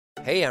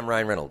Hey, I'm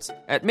Ryan Reynolds.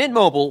 At Mint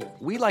Mobile,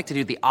 we like to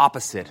do the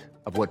opposite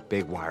of what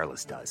Big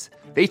Wireless does.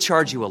 They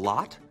charge you a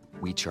lot,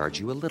 we charge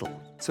you a little.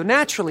 So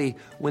naturally,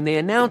 when they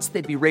announced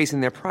they'd be raising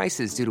their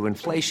prices due to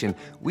inflation,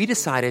 we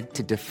decided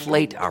to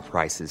deflate our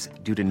prices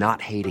due to not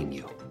hating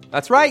you.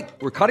 That's right.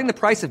 We're cutting the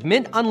price of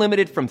Mint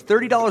Unlimited from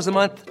 $30 a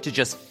month to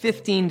just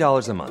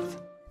 $15 a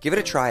month. Give it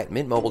a try at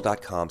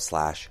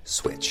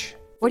mintmobile.com/switch.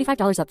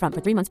 $45 up front for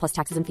 3 months plus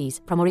taxes and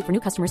fees. Promo rate for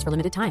new customers for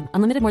limited time.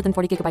 Unlimited more than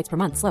 40 gigabytes per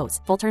month. Slows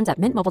full terms at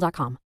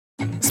mintmobile.com.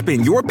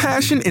 Spin your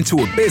passion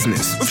into a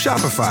business with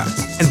Shopify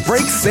and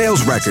break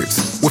sales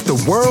records with the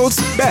world's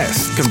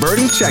best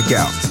converting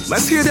checkout.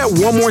 Let's hear that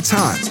one more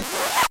time.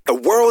 The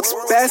world's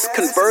best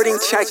converting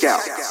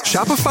checkout.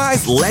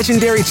 Shopify's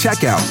legendary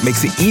checkout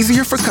makes it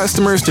easier for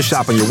customers to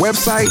shop on your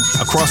website,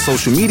 across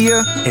social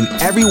media, and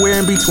everywhere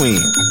in between.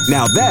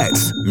 Now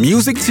that's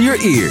music to your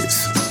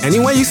ears. Any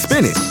way you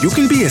spin it, you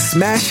can be a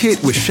smash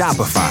hit with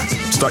Shopify.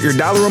 Start your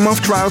 $1 a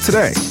month trial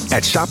today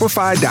at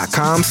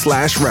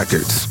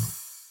shopify.com/records.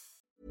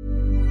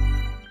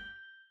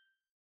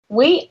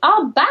 We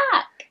are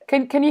back.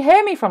 Can you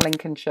hear me from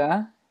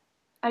Lincolnshire?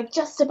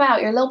 Just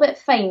about. You're a little bit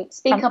faint.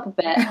 Speak up a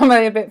bit. Am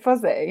I a bit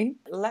fuzzy?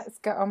 Let's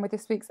get on with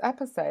this week's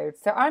episode.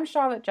 So I'm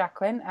Charlotte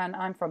Jacqueline and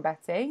I'm from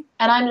Betty.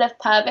 And I'm Liv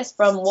Purvis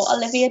from What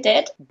Olivia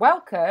Did.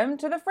 Welcome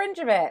to The Fringe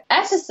of It.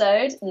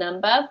 Episode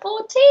number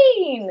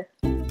 14.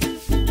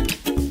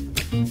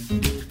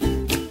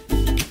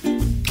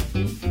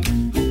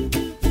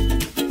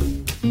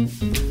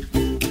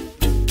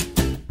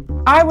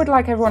 I would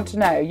like everyone to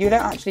know, you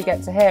don't actually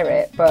get to hear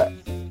it, but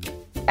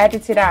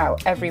edited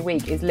out every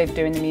week is Liv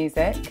doing the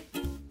music.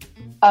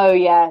 Oh,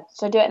 yeah.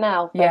 So do it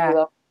now.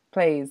 Yeah,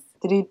 please.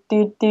 Is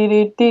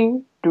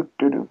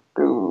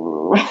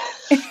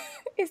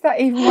that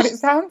even what it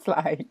sounds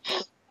like?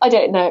 I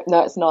don't know.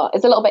 No, it's not.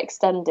 It's a little bit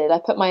extended. I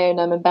put my own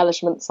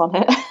embellishments on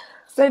it.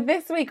 So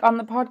this week on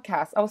the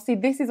podcast,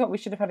 this is what we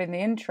should have had in the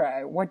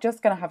intro. We're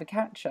just going to have a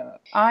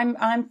catch-up. I'm,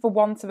 for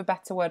want of a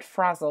better word,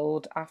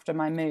 frazzled after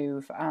my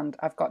move, and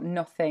I've got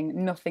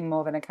nothing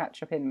more than a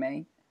catch-up in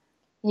me.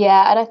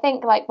 Yeah, and I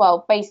think,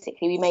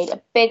 basically we made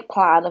a big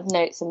plan of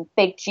notes and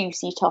big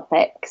juicy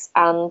topics,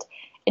 and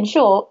in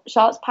short,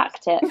 Charlotte's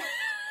packed it.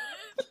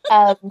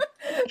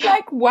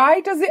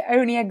 Why does it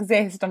only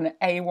exist on an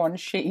A1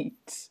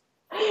 sheet?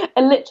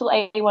 A literal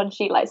A1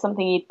 sheet, like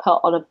something you'd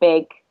put on a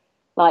big,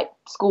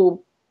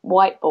 school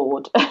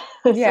whiteboard.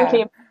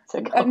 Yeah.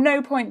 At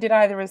no point did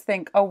either of us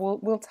think,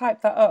 we'll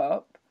type that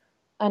up.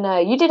 I know.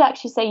 You did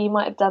actually say you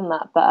might have done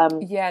that,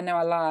 but... Yeah, no,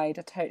 I lied.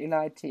 I totally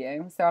lied to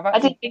you. I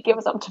didn't think it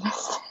was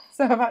optimistic.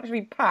 So I've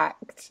actually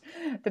packed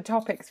the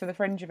topics for The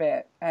Fringe of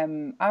It.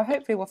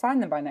 Hopefully we'll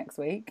find them by next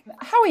week.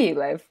 How are you,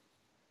 Liv?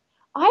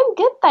 I'm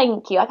good,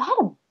 thank you. I've had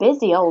a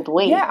busy old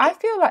week. Yeah, I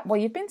feel like,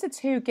 you've been to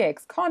 2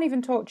 gigs. Can't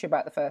even talk to you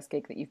about the first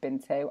gig that you've been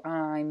to.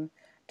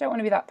 Don't want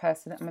to be that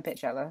person. I'm a bit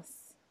jealous.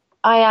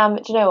 I am.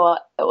 Do you know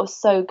what? It was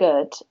so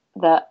good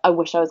that I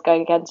wish I was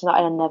going again tonight,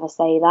 and I never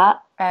say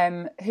that.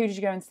 Who did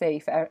you go and see,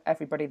 for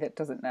everybody that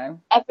doesn't know?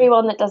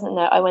 Everyone that doesn't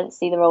know, I went to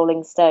see the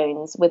Rolling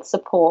Stones with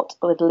support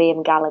with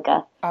Liam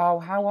Gallagher. Oh,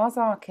 how was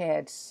our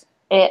kid?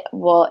 He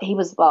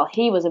was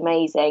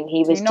amazing.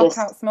 Did he knock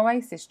out some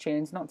Oasis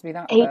tunes, not to be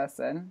that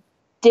person?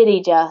 Did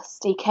he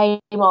just? He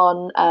came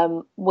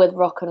on with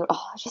rock and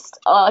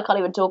I can't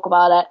even talk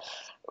about it.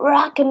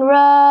 Rock and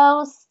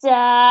roll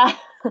star.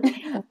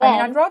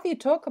 I'd rather you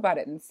talk about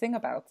it than sing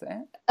about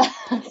it.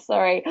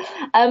 Sorry.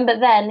 But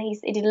then he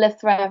did Live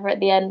Forever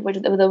at the end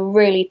with a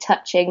really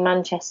touching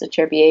Manchester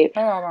tribute.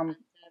 Oh,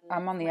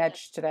 I'm on the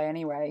edge today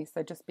anyway,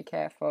 so just be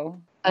careful.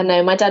 I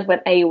know, my dad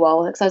went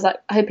AWOL, because I was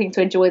hoping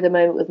to enjoy the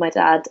moment with my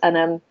dad,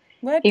 and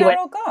where'd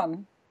Daryl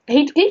gone?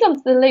 He'd gone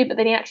to the loo, but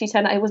then he actually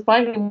turned out he was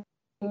buying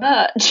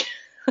merch.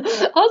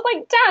 I was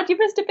like, Dad, you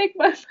missed a big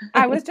moment.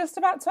 I was just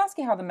about to ask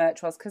you how the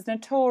merch was, because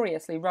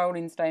notoriously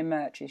Rolling Stone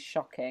merch is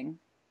shocking.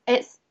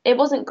 It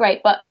wasn't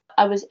great, but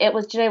do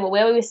you know what,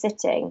 where we were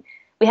sitting,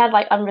 we had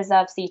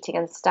unreserved seating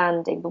and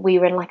standing, but we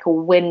were in a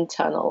wind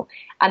tunnel,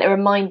 and it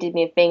reminded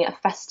me of being at a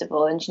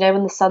festival. And do you know,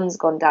 when the sun's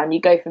gone down,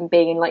 you go from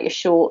being in your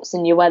shorts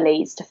and your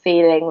wellies to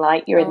feeling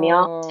like you're in the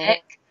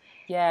Arctic.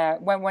 Yeah,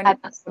 when and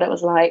that's what it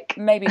was like.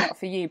 Maybe not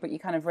for you, but you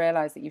kind of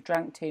realise that you've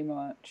drank too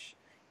much,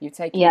 you've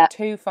taken it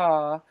too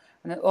far,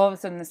 and then all of a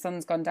sudden the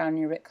sun's gone down and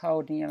you're a bit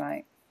cold and you're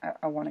like,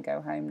 I want to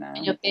go home now.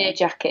 And your beer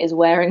jacket is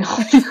wearing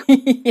off.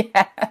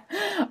 Yeah.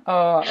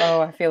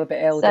 Oh, I feel a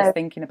bit ill just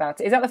thinking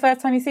about it. Is that the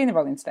first time you've seen the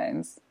Rolling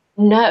Stones?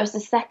 No, it was the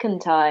second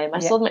time. I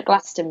saw them at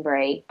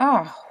Glastonbury.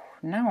 Oh,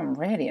 now I'm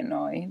really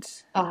annoyed.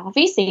 Oh, have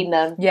you seen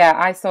them? Yeah,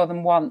 I saw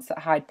them once at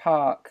Hyde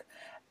Park.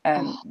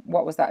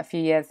 What was that, a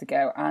few years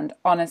ago? And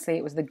honestly,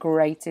 it was the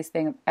greatest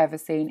thing I've ever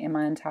seen in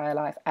my entire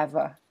life,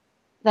 ever.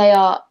 They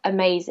are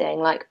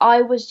amazing.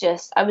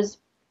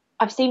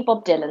 I've seen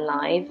Bob Dylan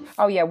live.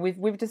 Oh yeah,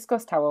 we've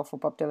discussed how awful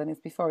Bob Dylan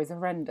is before. He's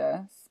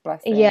horrendous.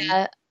 Bless him.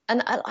 Yeah,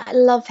 and I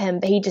love him,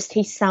 but he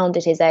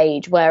sounded his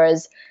age.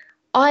 Whereas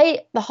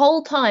the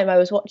whole time I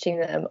was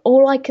watching them,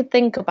 all I could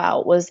think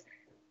about was,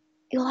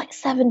 you're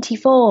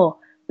 74.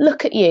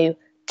 Look at you,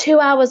 2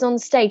 hours on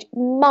stage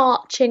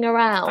marching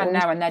around. I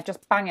know, and they're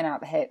just banging out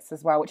the hits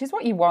as well, which is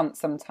what you want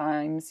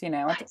sometimes, you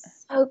know.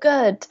 It's so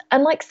good.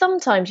 And like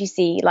sometimes you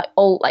see like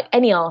old, like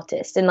any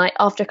artist, and like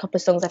after a couple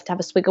of songs, they have to have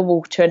a swig of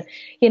water and,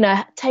 you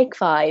know, take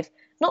 5.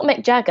 Not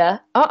Mick Jagger.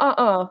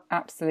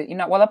 Absolutely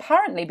not. Well,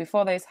 apparently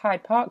before those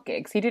Hyde Park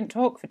gigs, he didn't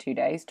talk for 2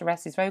 days to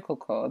rest his vocal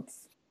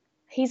cords.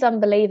 He's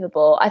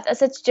unbelievable. I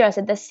said to Joe, I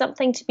said, there's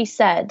something to be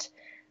said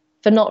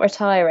for not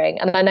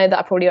retiring. And I know that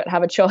I probably don't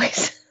have a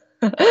choice.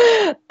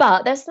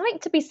 But there's something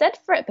to be said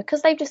for it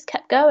because they've just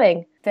kept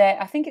going.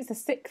 I think it's the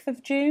 6th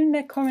of June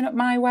they're coming up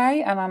my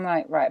way, and I'm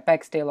like, right,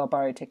 beg, steal or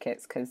borrow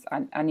tickets because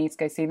I need to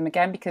go see them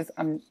again because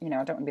I don't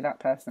want to be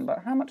that person. But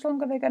how much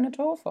longer are they going to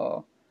tour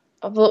for?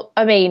 Well,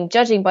 I mean,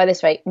 judging by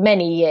this rate,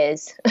 many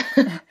years.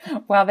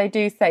 Well, they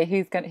do say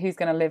who's going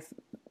to live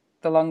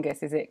the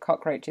longest. Is it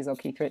Cockroaches or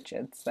Keith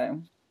Richards?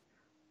 So,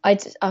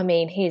 I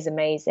mean, he's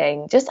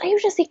amazing.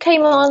 He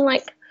came on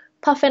like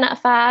puffing at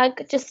a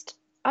fag.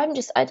 I'm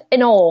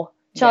in awe.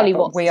 Charlie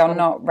Watts. We are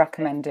not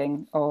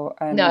recommending or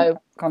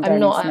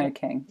condoning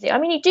smoking. I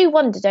mean, you do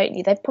wonder, don't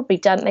you?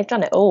 They've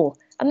done it all,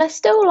 and they're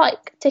still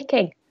like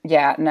ticking.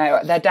 Yeah,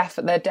 no, they're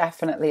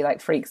definitely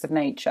like freaks of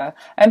nature.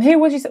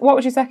 What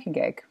was your second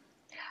gig?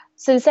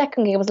 So the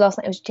second gig was last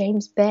night. It was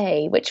James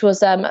Bay, which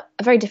was a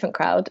very different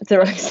crowd to the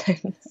Rolling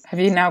Stones. Have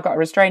you now got a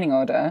restraining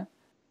order?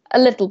 A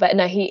little bit.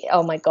 No,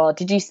 oh my God.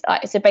 Did you?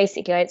 So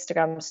basically I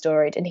Instagram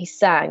storied and he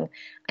sang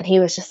and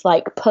he was just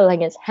like pulling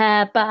his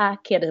hair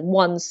back. He had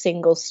one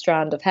single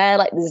strand of hair,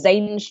 like the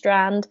Zayn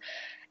strand.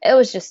 It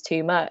was just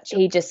too much.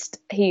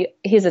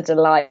 He's a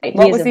delight.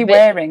 What was he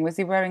wearing? Was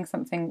he wearing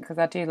something? Because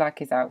I do like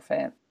his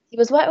outfit.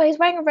 He's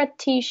wearing a red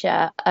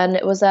t-shirt and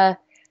it was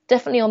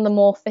definitely on the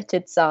more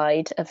fitted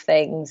side of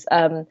things.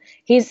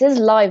 His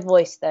live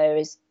voice though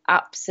is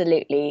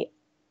absolutely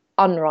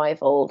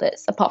unrivaled.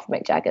 It's apart from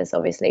Mick Jagger's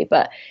obviously,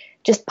 but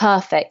just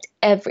perfect.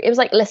 It was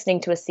like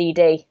listening to a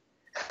CD.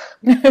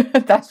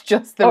 That's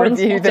just the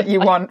review that you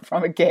want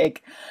from a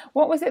gig.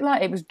 What was it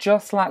like? It was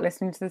just like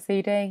listening to the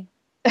CD.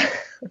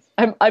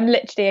 I'm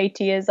literally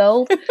 80 years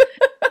old.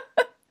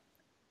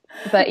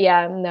 But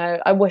yeah, no,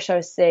 I wish I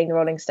was seeing the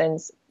Rolling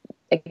Stones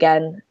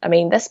again. I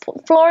mean,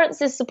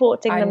 Florence is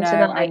supporting them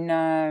tonight. I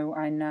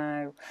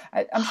know.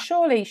 I'm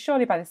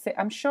surely by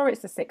I'm sure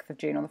it's the 6th of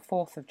June or the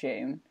 4th of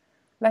June.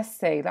 Let's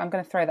see. I'm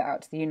going to throw that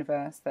out to the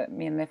universe that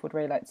me and Liv would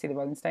really like to see the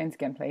Rolling Stones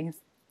again, please.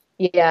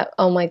 Yeah.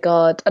 Oh my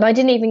God. And I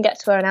didn't even get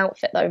to wear an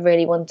outfit that I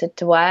really wanted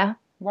to wear.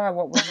 Wow.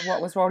 What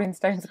was Rolling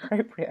Stones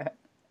appropriate?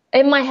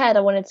 In my head,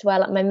 I wanted to wear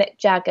like my Mick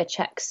Jagger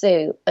check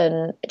suit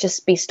and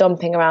just be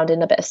stomping around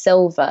in a bit of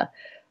silver.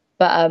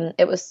 But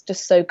it was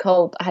just so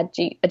cold. I had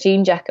a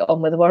jean jacket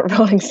on with a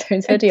Rolling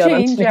Stones hoodie on.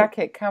 Jean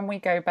jacket. Can we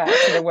go back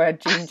to the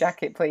word jean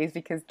jacket, please?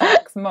 Because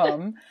Jack's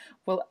mum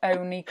will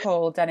only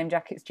call denim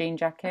jackets jean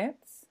jackets.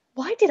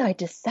 Why did I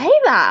just say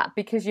that?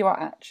 Because you are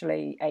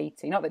actually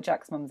 80. Not that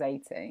Jack's mum's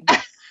 80.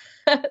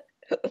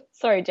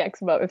 Sorry, Jack's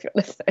mum, if you're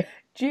listening.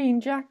 Jean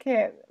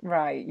jacket.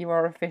 Right, you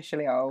are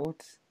officially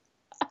old.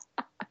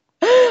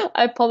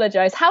 I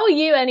apologise. How are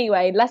you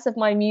anyway? Less of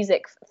my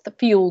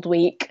music-fueled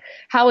week.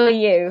 How are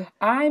you?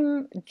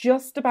 I'm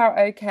just about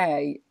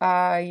okay.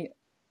 I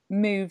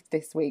moved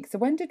this week. So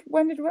when did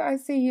I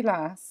see you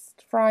last?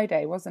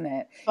 Friday, wasn't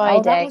it? Friday.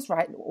 Oh, that was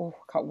right. Oh,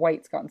 can't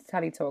wait to go on to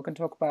Telly Talk and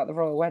talk about the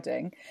royal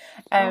wedding.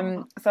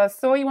 So I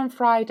saw you on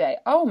Friday.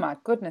 Oh my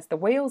goodness, the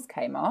wheels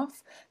came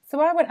off.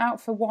 So I went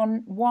out for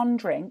one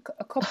drink,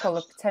 a couple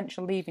of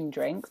potential leaving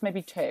drinks,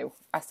 maybe 2.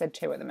 I said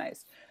 2 at the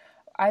most.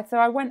 So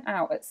I went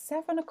out at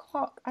 7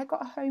 o'clock. I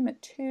got home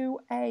at 2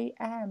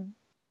 a.m.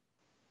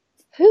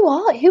 Who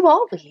are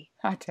we?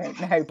 I don't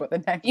know, but the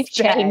next You've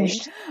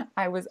changed. day,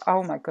 I was,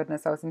 oh my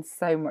goodness, I was in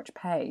so much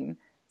pain.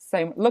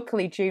 So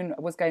luckily June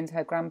was going to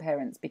her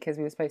grandparents because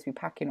we were supposed to be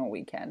packing all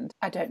weekend.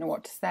 I don't know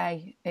what to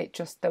say. It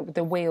just,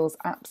 the wheels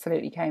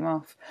absolutely came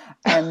off.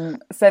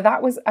 So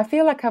that was, I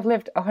feel like I've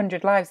lived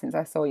 100 lives since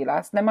I saw you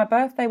last. Then my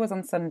birthday was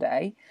on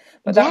Sunday,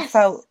 but that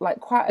felt like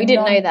quite We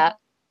didn't know that.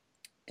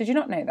 Did you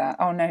not know that?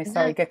 Oh no,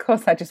 sorry. Of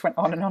course, I just went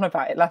on and on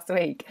about it last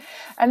week.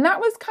 And that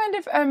was kind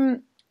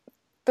of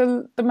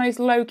the most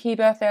low-key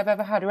birthday I've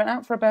ever had. We went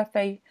out for a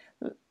birthday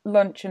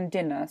lunch and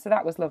dinner, so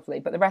that was lovely.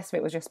 But the rest of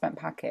it was just spent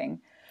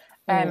packing.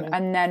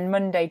 And then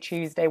Monday,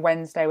 Tuesday,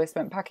 Wednesday was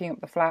spent packing up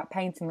the flat,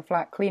 painting the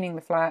flat, cleaning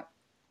the flat.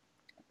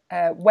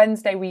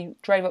 Wednesday we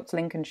drove up to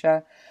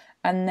Lincolnshire.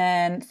 And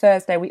then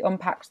Thursday we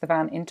unpacked the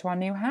van into our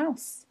new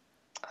house.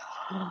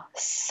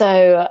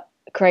 So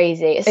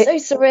crazy.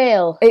 It's so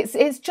surreal.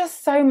 It's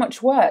just so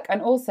much work. And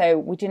also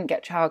we didn't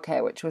get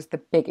childcare, which was the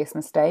biggest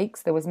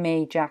mistakes. There was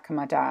me, Jack and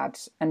my dad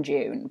and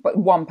June, but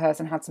one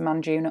person had to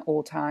man June at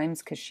all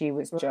times because she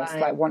was just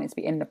like wanting to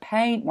be in the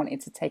paint,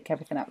 wanted to take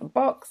everything out of the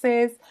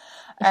boxes.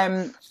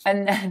 And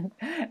then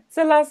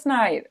so last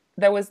night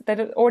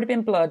there'd already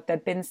been blood,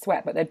 there'd been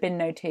sweat, but there'd been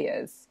no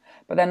tears.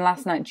 But then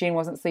last night June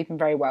wasn't sleeping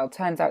very well.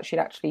 Turns out she'd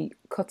actually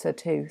cut her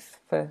tooth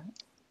for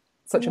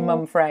such a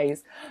mum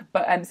phrase.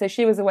 But so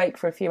she was awake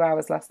for a few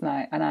hours last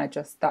night, and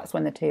that's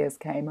when the tears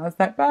came. I was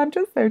like, I'm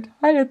just so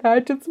tired that I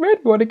just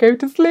really want to go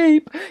to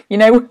sleep. You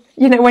know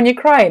when you're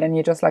crying and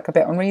you're just like a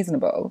bit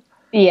unreasonable.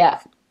 Yeah.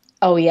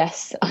 Oh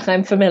yes,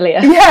 I'm familiar.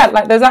 Yeah,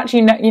 like there's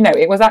actually no,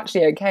 it was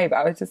actually okay, but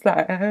I was just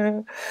like,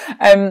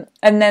 and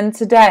then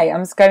today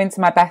I'm just going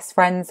to my best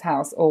friend's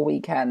house all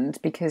weekend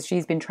because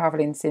she's been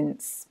travelling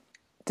since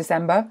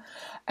December.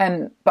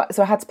 But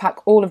so I had to pack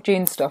all of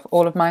June's stuff,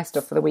 all of my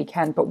stuff for the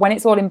weekend. But when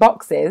it's all in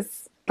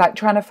boxes, like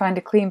trying to find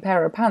a clean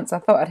pair of pants, I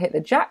thought I'd hit the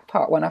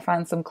jackpot when I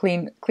found some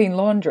clean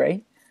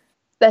laundry.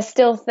 There's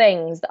still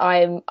things that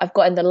I've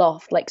got in the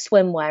loft, like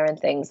swimwear and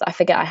things that I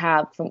forget I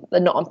have from the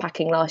not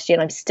unpacking last year,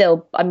 and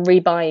I'm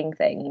rebuying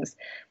things.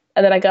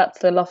 And then I go up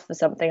to the loft for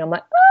something, I'm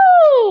like,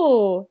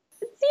 oh,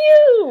 it's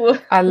you.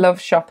 I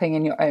love shopping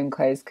in your own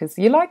clothes because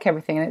you like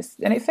everything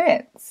and it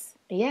fits.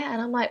 Yeah,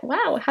 and I'm like,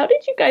 wow, how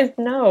did you guys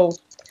know?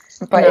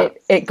 But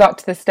it got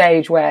to the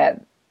stage where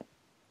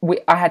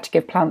I had to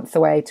give plants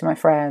away to my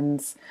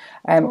friends.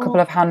 A couple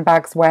of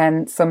handbags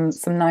went. Some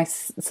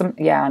nice.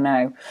 Yeah, I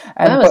know.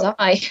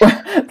 I?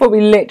 But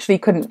we literally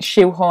couldn't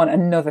shoehorn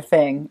another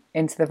thing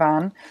into the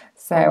van.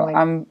 So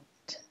I'm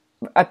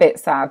a bit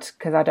sad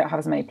because I don't have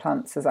as many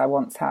plants as I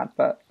once had.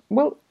 But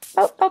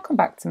they'll come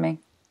back to me.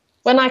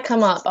 When I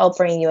come up, I'll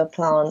bring you a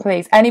plant.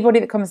 Please, anybody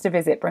that comes to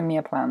visit, bring me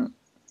a plant.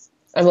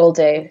 I will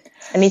do.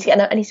 I need to get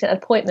an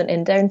appointment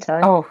in, don't I?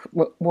 Oh,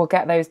 we'll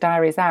get those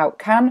diaries out.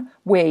 Can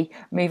we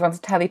move on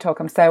to Telly Talk?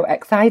 I'm so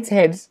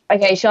excited.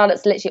 Okay,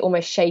 Charlotte's literally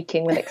almost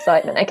shaking with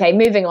excitement. Okay,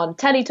 moving on.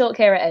 Telly Talk,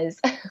 here it is.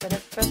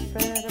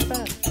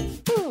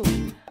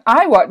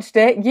 I watched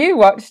it. You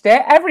watched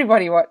it.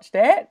 Everybody watched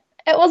it.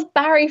 It was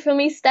Barry from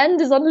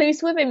EastEnders on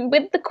Loose Women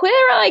with the Queer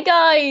Eye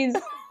guys,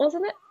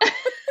 wasn't it? Is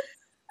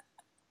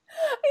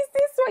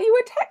this what you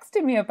were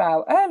texting me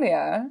about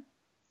earlier?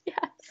 Yes.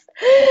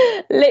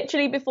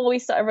 Literally before we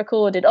started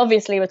recording,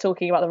 obviously we're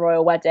talking about the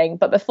royal wedding,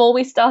 but before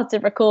we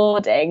started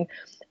recording,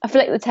 I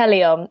flicked the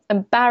telly on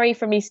and Barry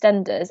from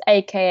EastEnders,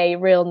 aka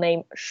real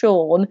name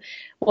Sean,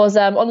 was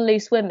on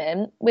Loose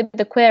Women with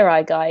the Queer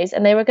Eye guys,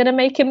 and they were going to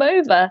make him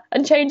over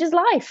and change his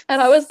life.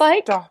 And I was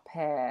like, stop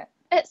it.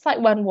 It's like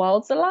when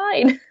worlds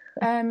align.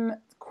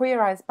 Queer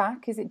Eye's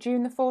back. Is it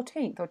June the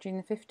 14th or June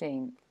the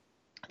 15th?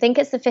 I think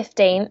it's the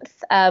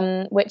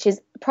 15th, which is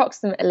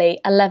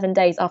approximately 11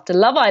 days after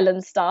Love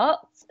Island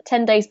starts,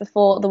 10 days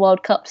before the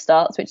World Cup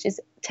starts, which is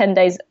 10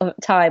 days of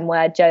time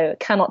where Joe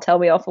cannot tell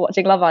me off for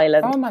watching Love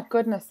Island. Oh my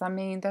goodness, I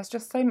mean, there's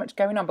just so much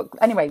going on. But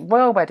anyway,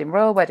 royal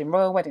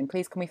wedding,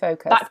 please can we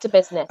focus? Back to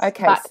business.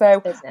 Okay,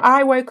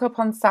 I woke up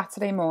on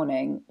Saturday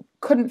morning,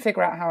 couldn't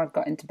figure out how I'd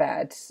got into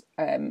bed.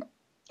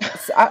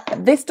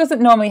 This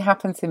doesn't normally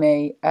happen to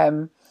me.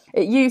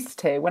 It used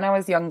to when I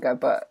was younger,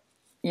 but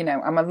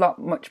I'm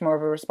much more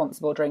of a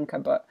responsible drinker,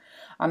 but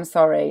I'm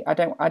sorry. I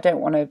don't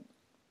want to,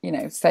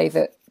 say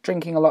that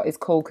drinking a lot is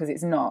cool because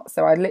it's not.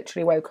 So I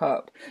literally woke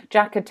up.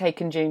 Jack had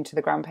taken June to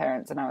the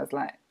grandparents and I was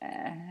like,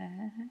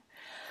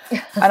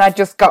 And I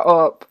just got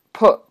up,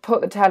 put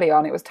the telly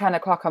on. It was 10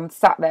 o'clock. I'm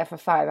sat there for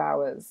 5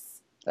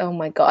 hours. Oh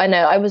my God. I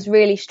know. I was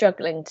really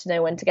struggling to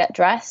know when to get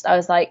dressed. I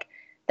was like,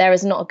 there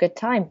is not a good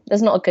time.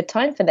 There's not a good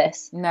time for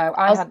this. No,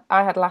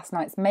 I had last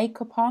night's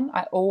makeup on.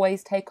 I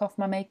always take off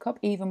my makeup,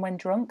 even when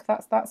drunk.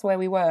 That's where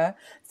we were.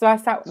 So I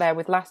sat there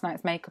with last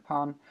night's makeup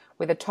on,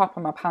 with a top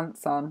and my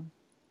pants on,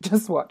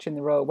 just watching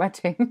the royal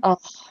wedding. Oh,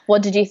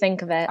 what did you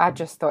think of it? I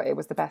just thought it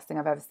was the best thing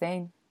I've ever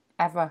seen,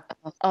 ever.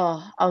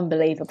 Oh,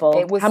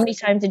 unbelievable. How many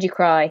times did you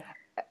cry?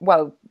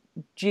 Well,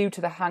 due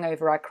to the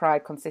hangover, I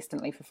cried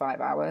consistently for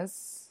 5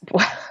 hours.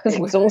 Wow, that's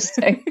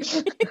exhausting.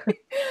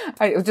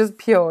 It was just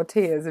pure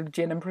tears of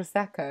gin and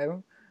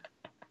Prosecco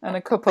and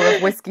a couple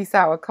of whiskey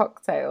sour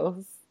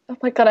cocktails. Oh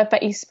my God, I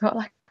bet you smelled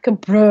like a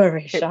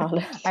brewery,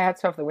 Charlotte. I had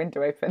to have the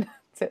window open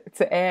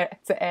to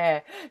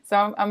air.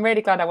 So I'm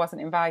really glad I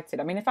wasn't invited.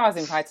 I mean, if I was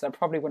invited, I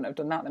probably wouldn't have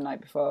done that the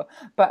night before.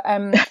 But I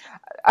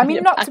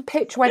mean, not to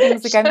pitch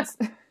weddings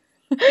against...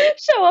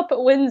 Show up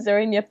at Windsor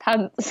in your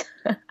pants.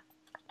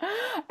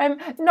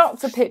 Not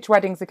to pitch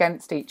weddings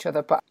against each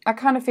other, but I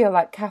kind of feel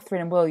like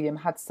Catherine and William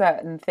had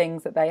certain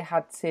things that they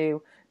had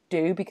to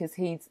do because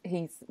he's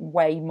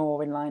way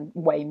more in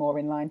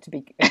line to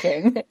be a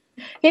king.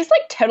 He's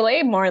like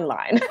totally more in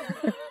line.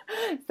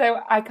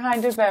 So I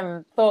kind of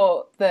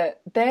thought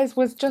that theirs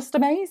was just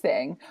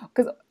amazing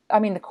because I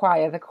mean the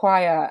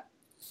choir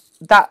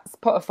that's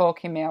put a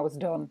fork in me. I was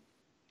done.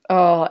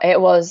 Oh, it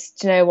was.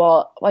 Do you know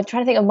what? I'm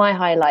trying to think of my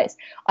highlights.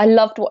 I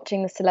loved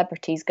watching the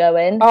celebrities go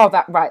in. Oh,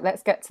 right.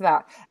 Let's get to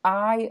that.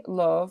 I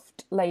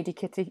loved Lady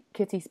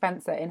Kitty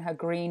Spencer in her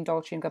green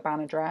Dolce &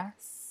 Gabbana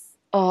dress.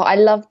 Oh, I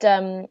loved.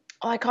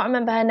 I can't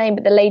remember her name,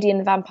 but the lady in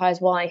The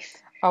Vampire's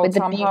Wife. Oh,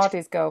 Tom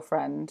Hardy's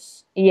girlfriend.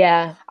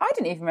 Yeah. I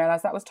didn't even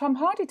realise that was Tom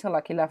Hardy till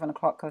like 11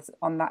 o'clock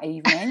on that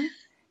evening.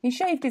 He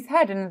shaved his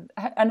head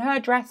and her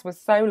dress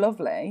was so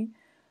lovely.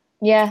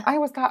 Yeah. I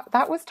was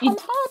that was Tom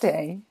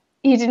Hardy.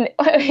 You didn't.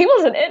 He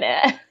wasn't in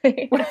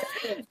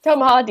it.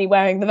 Tom Hardy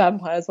wearing the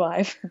vampire's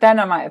wife. Then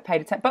I might have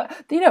paid attention. But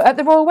at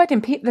the royal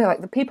wedding,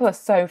 the people are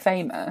so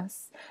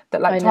famous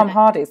that Tom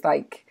Hardy's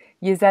like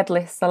your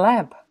Z-list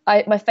celeb.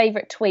 My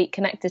favourite tweet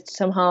connected to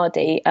Tom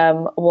Hardy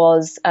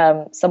was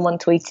someone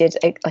tweeted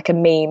a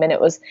meme, and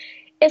it was,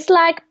 "It's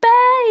like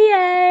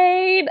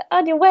baying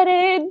on your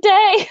wedding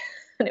day,"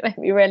 and it made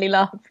me really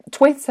laugh.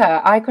 Twitter,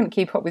 I couldn't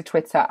keep up with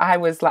Twitter. I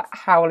was like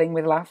howling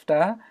with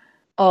laughter.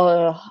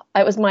 Oh,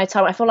 it was my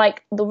time. I feel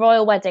like the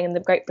royal wedding and the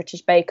Great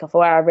British Bake Off are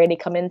where I really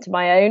come into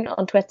my own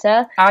on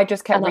Twitter. I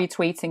just kept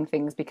retweeting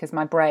things because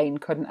my brain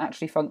couldn't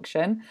actually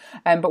function.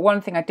 But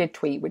one thing I did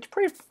tweet, which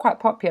proved quite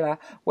popular,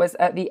 was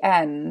at the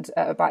end,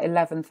 at about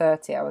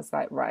 11:30, I was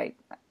like, right,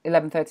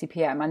 11:30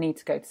 p.m, I need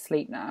to go to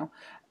sleep now.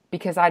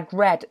 Because I'd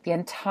read the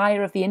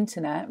entire of the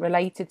internet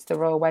related to the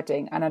royal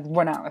wedding and I'd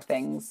run out of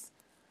things.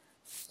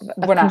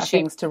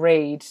 To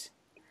read.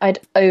 I'd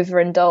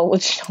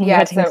overindulged on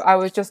weddings. So I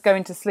was just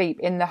going to sleep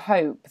in the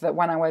hope that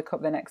when I woke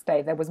up the next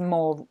day, there was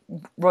more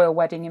royal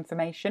wedding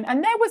information.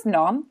 And there was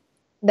none.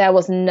 There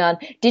was none.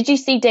 Did you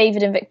see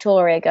David and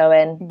Victoria go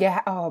in?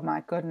 Yeah. Oh,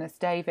 my goodness,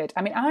 David.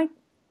 I mean,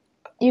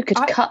 You could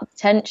cut the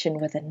tension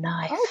with a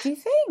knife. Oh, do you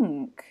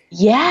think?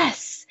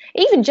 Yes.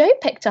 Even Joe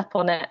picked up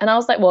on it. And I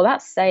was like, well,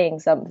 that's saying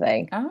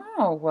something.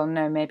 Oh, well,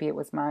 no, maybe it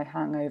was my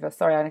hangover.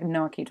 Sorry, I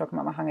know I keep talking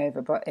about my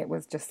hangover, but it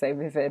was just so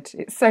vivid.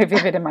 It's so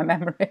vivid in my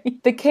memory.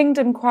 The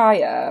Kingdom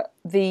Choir,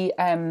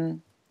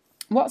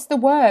 what's the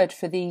word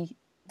for the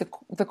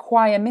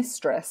choir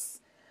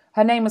mistress?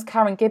 Her name was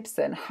Karen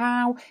Gibson.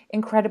 How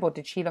incredible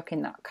did she look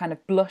in that kind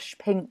of blush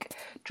pink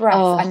dress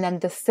and then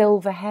the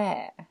silver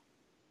hair?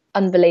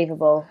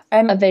 Unbelievable.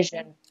 A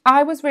vision.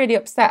 I was really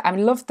upset. I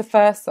loved the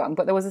first song,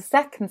 but there was a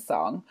second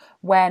song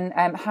when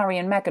Harry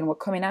and Meghan were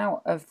coming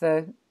out of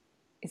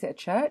is it a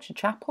church, a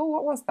chapel?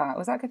 What was that?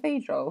 Was that a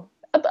cathedral?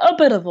 A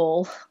bit of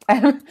all.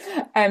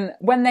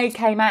 When they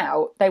came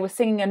out, they were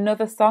singing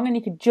another song and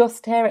you could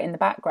just hear it in the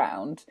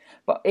background,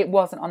 but it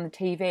wasn't on the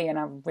TV and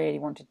I really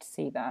wanted to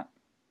see that.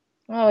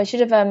 Oh, you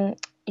should have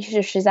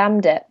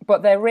Shazammed it.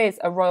 But there is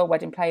a royal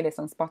wedding playlist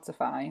on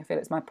Spotify. I feel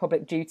it's my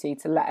public duty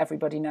to let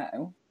everybody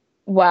know.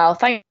 Wow,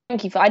 thank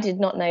you. I did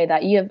not know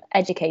that. You have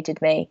educated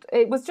me.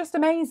 It was just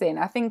amazing.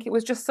 I think it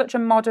was just such a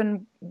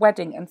modern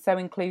wedding and so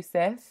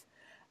inclusive.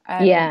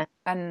 Yeah.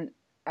 And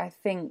I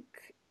think,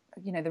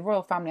 the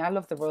royal family, I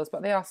love the royals,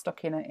 but they are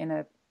stuck in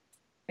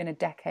a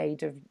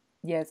decade of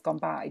years gone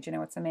by. Do you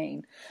know what I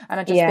mean? And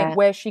I just think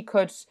where she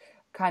could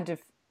kind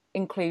of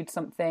include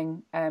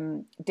something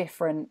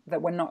different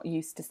that we're not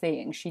used to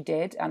seeing, she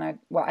did. And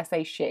I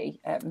say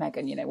she,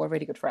 Meghan, we're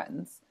really good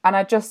friends. And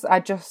I just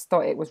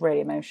thought it was really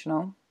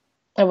emotional.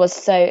 It was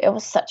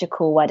such a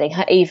cool wedding.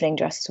 Her evening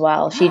dress as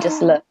well. She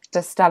just looked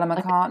the Stella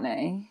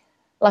McCartney,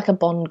 like a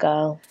Bond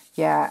girl.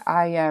 Yeah,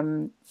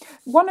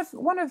 one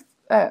of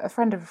a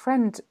friend of a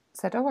friend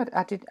said, "Oh,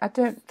 I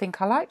don't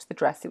think I liked the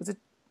dress. It was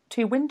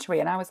too wintry."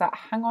 And I was like,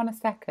 "Hang on a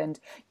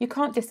second. You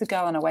can't diss a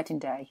girl on a wedding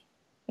day.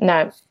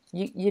 No,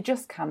 you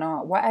just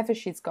cannot. Whatever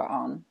she's got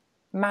on,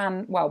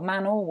 man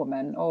or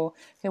woman or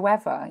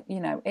whoever,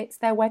 it's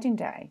their wedding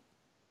day."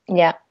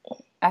 Yeah,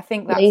 I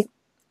think that's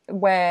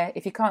where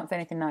if you can't say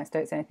anything nice,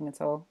 don't say anything at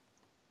all.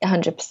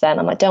 100%.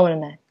 I'm like, don't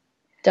want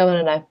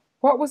to know.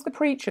 What was the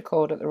preacher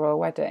called at the royal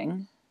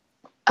wedding?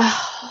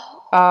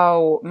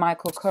 Oh,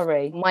 Michael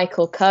Curry.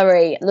 Michael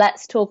Curry.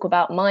 Let's talk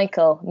about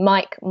Michael.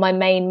 Mike, my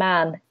main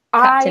man.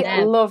 Captain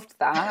I loved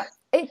that.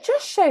 It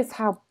just shows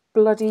how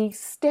bloody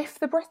stiff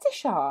the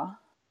British are.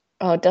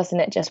 Oh, doesn't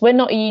it just? We're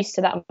not used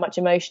to that much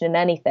emotion in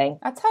anything.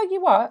 I tell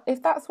you what,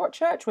 if that's what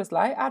church was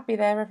like, I'd be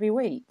there every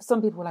week.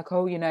 Some people are like,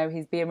 oh,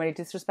 he's being really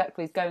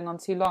disrespectful, he's going on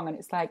too long. And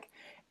it's like,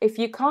 if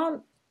you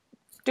can't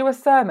do a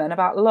sermon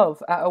about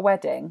love at a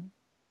wedding...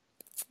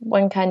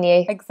 When can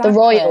you? Exactly. The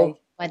royal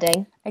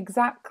wedding.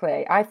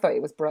 Exactly. I thought he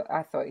was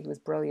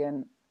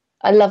brilliant.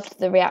 I loved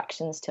the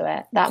reactions to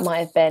it. That might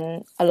have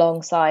been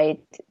alongside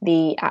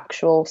the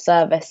actual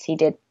service he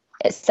did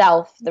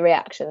itself, the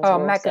reactions. Oh,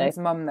 Meghan's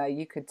mum, though,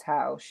 you could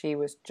tell she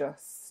was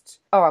just...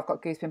 Oh, I've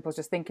got goosepimples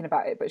just thinking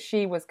about it. But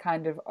she was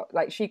kind of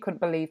like, she couldn't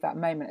believe that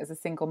moment as a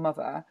single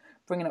mother,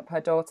 bringing up her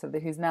daughter,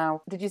 who's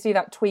now... Did you see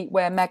that tweet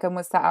where Meghan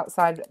was sat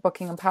outside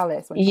Buckingham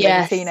Palace when she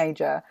was a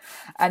teenager?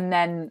 And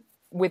then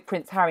with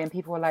Prince Harry, and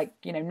people were like,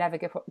 never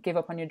give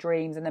up on your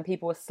dreams. And then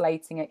people were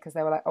slating it because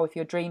they were like, oh, if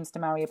your dream's to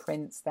marry a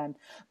prince, then...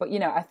 But,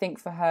 I think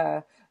for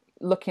her,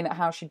 looking at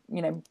how she,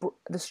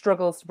 the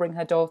struggles to bring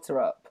her daughter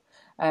up...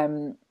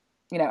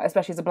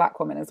 especially as a black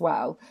woman as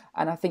well.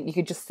 And I think you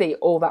could just see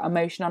all that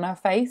emotion on her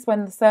face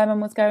when the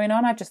sermon was going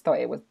on. I just thought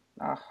it was...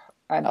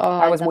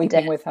 I was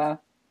weeping with her.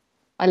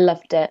 I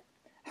loved it.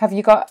 Have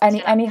you got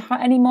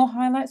any more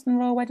highlights from the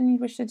royal wedding you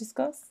wish to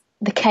discuss?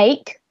 The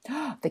cake.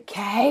 The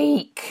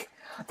cake!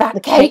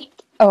 That cake!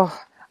 Oh,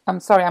 I'm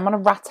sorry, I'm on a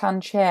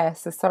rattan chair,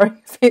 so sorry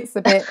if it's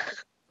a bit...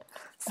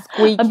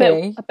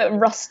 squeaky. A bit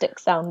rustic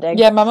sounding.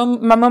 Yeah, my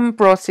mum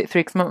brought it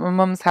through because my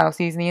mum's house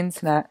using the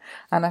internet,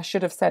 and I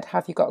should have said,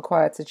 have you got a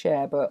quieter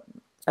chair? But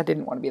I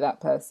didn't want to be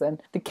that person.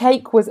 The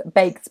cake was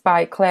baked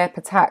by Claire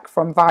Patak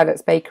from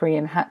Violet's Bakery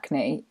in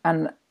Hackney.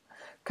 And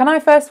can I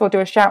first of all do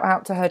a shout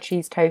out to her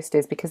cheese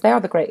toasties, because they are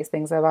the greatest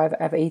things I've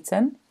ever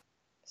eaten.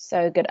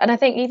 So good. And I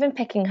think even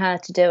picking her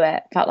to do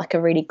it felt like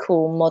a really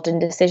cool modern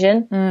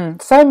decision.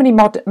 So many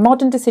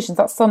modern decisions.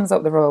 That sums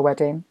up the royal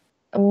wedding.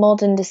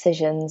 Modern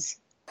decisions.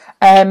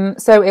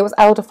 So it was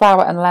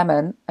elderflower and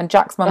lemon. And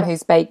Jack's mum, who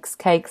bakes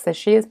cakes, says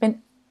she has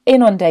been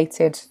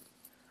inundated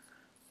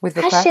with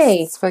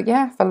requests for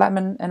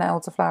lemon and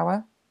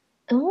elderflower.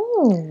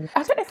 Oh,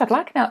 I don't know if I'd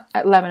like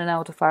lemon and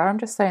elderflower. I'm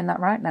just saying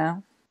that right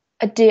now.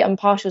 I do. I'm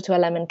partial to a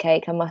lemon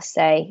cake, I must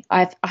say.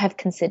 I have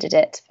considered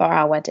it for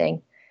our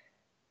wedding,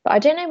 but I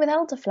don't know with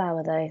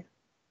elderflower though.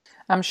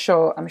 I'm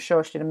sure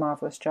she did a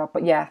marvellous job.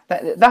 But yeah,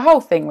 the whole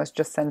thing was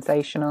just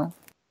sensational.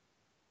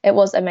 It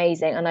was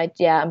amazing, and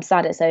I'm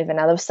sad it's over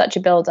now. There was such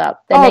a build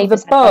up.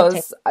 The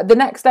buzz! The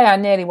next day, I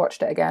nearly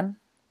watched it again.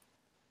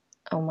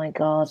 Oh my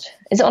god!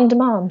 Is it on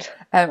demand?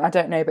 I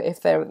don't know, but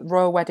if the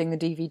royal wedding, the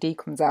DVD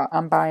comes out,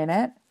 I'm buying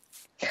it.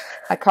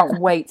 I can't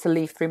wait to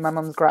leaf through my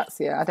mum's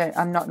Grazia.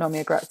 I'm not normally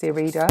a Grazia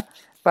reader,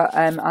 but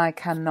I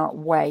cannot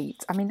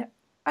wait. I mean,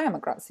 I am a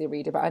Grazia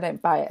reader, but I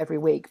don't buy it every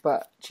week.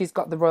 But she's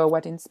got the royal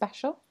wedding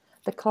special,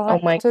 the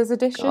collector's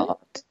edition. God.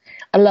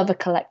 I love a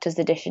collector's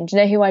edition. Do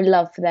you know who I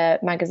love for their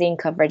magazine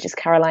coverage is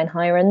Caroline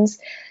Hirons.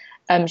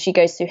 She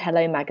goes through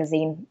Hello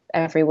magazine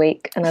every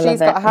week, and I love it. She's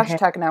got a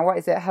hashtag now. What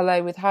is it?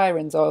 Hello with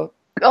Hirons or?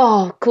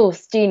 Oh, of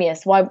course,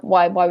 genius. Why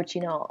would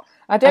she not?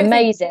 I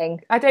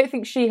don't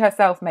think she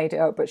herself made it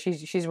up, but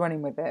she's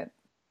running with it.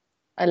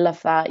 I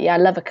love that. Yeah, I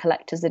love a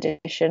collector's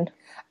edition.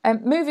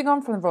 Moving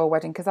on from the royal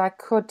wedding, because I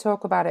could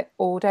talk about it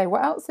all day.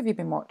 What else have you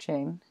been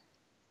watching?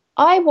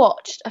 I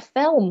watched a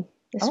film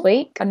this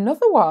week.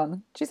 Another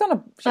one. She's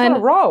on a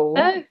roll.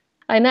 Oh,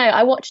 I know.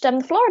 I watched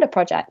the Florida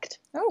Project.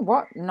 Oh,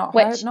 what? Not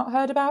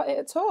heard about it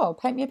at all.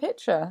 Paint me a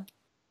picture.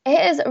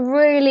 It is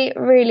really,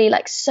 really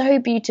so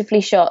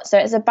beautifully shot. So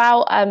it's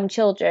about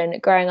children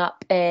growing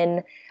up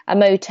in a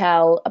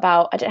motel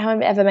about, I don't know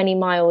however many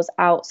miles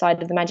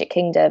outside of the Magic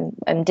Kingdom,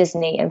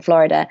 Disney in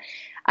Florida.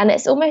 And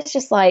it's almost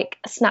just like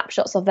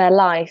snapshots of their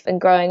life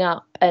and growing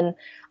up. And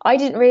I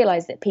didn't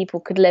realise that people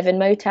could live in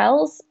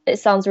motels. It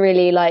sounds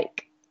really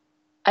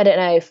I don't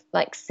know,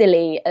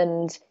 silly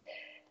and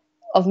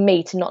of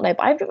me to not know.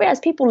 But I didn't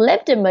realise people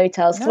lived in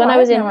motels. No, I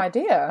had no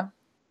idea.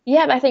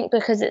 Yeah, but I think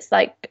because it's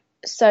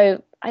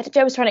so...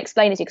 Joe was trying to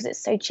explain it to you because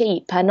it's so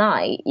cheap per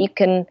night. You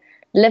can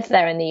live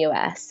there in the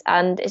US,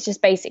 and it's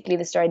just basically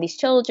the story of these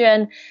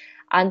children,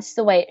 and it's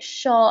the way it's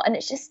shot, and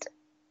it's just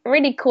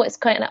really cool. It's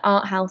quite an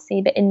art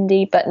housey, bit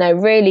indie, but no,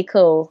 really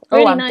cool.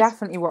 Really I'm nice.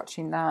 Definitely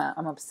watching that.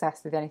 I'm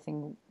obsessed with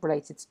anything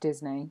related to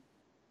Disney.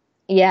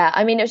 Yeah,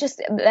 I mean, it was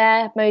just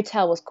their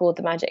motel was called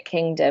the Magic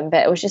Kingdom,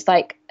 but it was just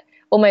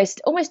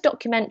almost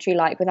documentary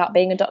without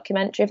being a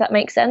documentary, if that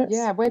makes sense.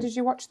 Yeah, where did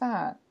you watch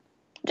that?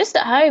 Just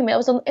at home. It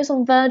was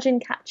on Virgin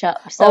Catch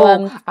Up.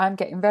 So I'm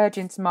getting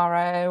Virgin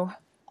tomorrow.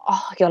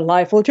 Oh, your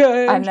life will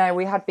change. I know,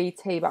 we had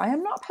BT, but I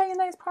am not paying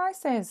those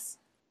prices.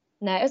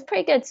 No, it was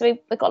pretty good. So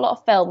we got a lot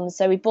of films.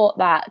 So we bought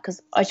that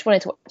because I just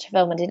wanted to watch a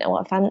film. I didn't know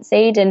what I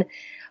fancied, and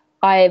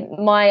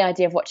my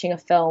idea of watching a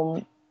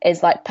film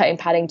is putting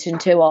Paddington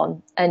 2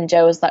 on, and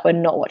Joe was like, "We're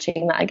not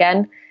watching that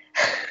again."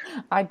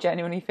 I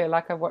genuinely feel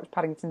like I've watched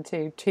Paddington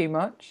 2 too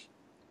much.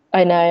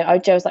 I know.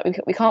 Joe was like,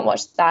 we can't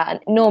watch that. And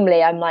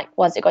normally I'm like,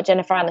 well, has it got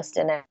Jennifer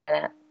Aniston in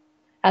it?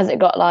 Has it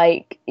got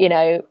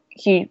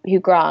Hugh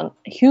Grant?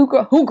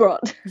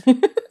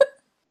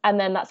 And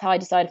then that's how I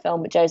decided to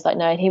film. But Joe's like,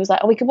 no. And he was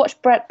like, oh, we could watch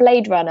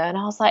Blade Runner. And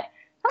I was like,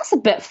 that's a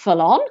bit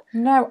full on.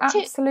 No,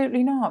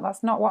 absolutely not.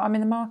 That's not what I'm in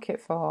the market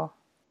for.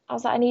 I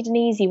was like, I need an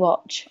easy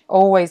watch.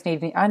 Always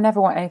need I never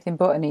want anything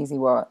but an easy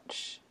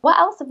watch. What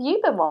else have you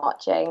been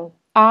watching?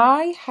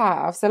 I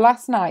have. So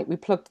last night we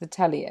plugged the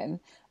telly in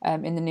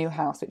the new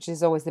house, which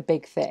is always the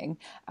big thing.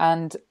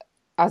 And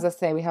as I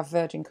say, we have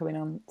Virgin coming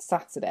on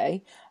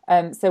Saturday.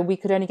 So we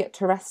could only get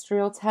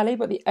terrestrial telly,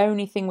 but the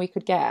only thing we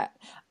could get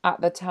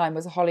at the time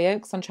was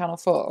Hollyoaks on Channel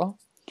 4.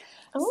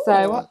 Ooh.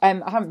 So I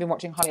haven't been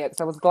watching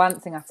Hollyoaks. I was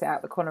glancing at it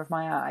out the corner of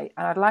my eye.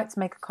 And I'd like to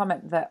make a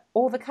comment that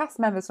all the cast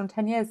members from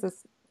 10 years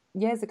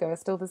ago are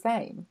still the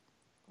same.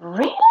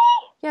 Really?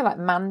 Yeah,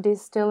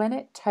 Mandy's still in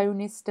it.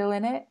 Tony's still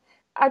in it.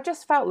 I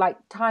just felt like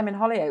time in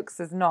Hollyoaks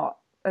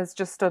has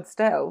just stood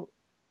still.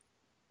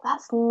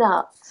 That's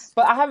nuts.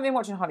 But I haven't been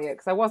watching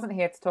Hollyoaks. I wasn't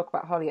here to talk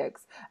about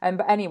Hollyoaks.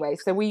 But anyway,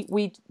 so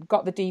we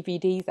got the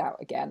DVDs out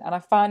again, and I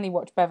finally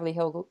watched Beverly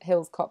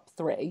Hills Cop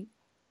 3.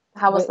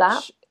 How was that?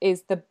 Which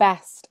is the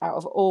best out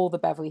of all the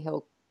Beverly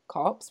Hills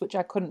Cops, which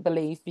I couldn't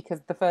believe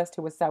because the first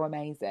two were so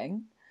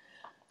amazing.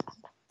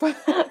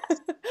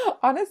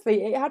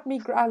 Honestly, it had me...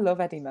 I love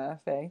Eddie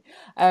Murphy.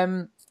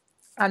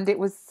 And it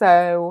was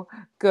so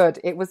good.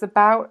 It was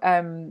about...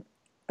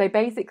 they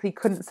basically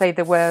couldn't say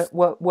the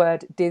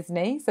word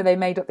Disney, so they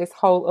made up this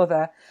whole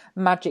other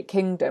Magic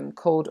Kingdom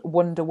called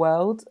Wonder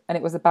World, and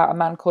it was about a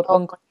man called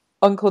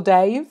Uncle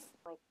Dave.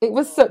 Oh my It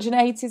was such an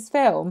 80s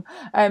film.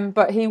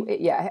 But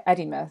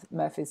Eddie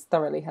Murphy's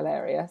thoroughly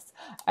hilarious.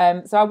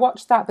 So I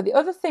watched that. But the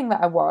other thing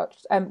that I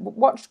watched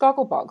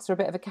Gogglebox for a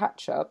bit of a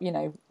catch-up, you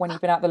know, when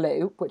you've been out the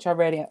loop, which I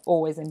really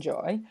always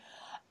enjoy.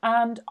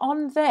 And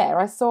on there,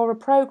 I saw a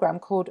programme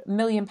called £1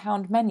 Million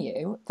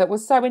Menu that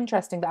was so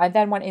interesting that I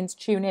then went in to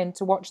tune in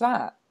to watch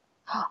that.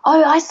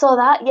 Oh, I saw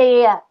that.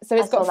 Yeah. So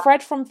it's got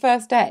Fred from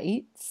First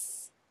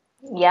Dates.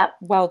 Yep.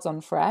 Well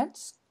done, Fred.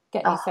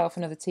 Get yourself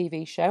another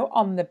TV show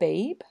on the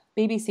Beeb,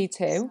 BBC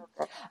Two.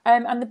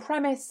 And the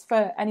premise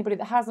for anybody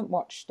that hasn't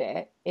watched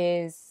it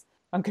is,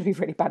 I'm going to be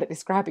really bad at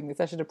describing this.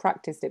 I should have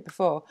practiced it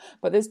before.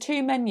 But there's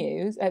two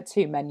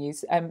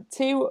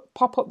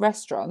pop-up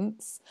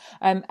restaurants.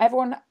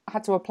 Everyone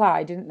had to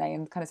apply, didn't they?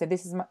 And kind of say,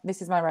 this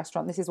is my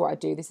restaurant. This is what I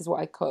do. This is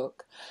what I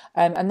cook.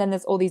 And then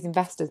there's all these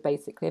investors,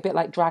 basically, a bit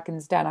like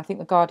Dragon's Den. I think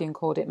The Guardian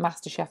called it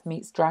MasterChef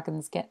meets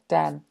Dragon's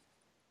Den.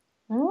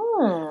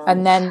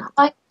 And then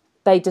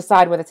they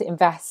decide whether to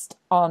invest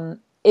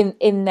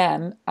in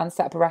them and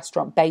set up a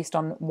restaurant based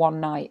on one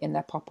night in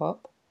their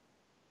pop-up.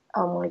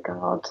 Oh my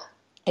God.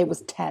 It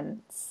was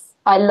tense.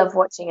 I love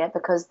watching it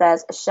because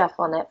there's a chef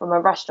on it from a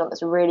restaurant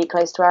that's really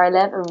close to where I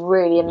live, a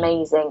really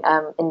amazing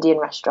Indian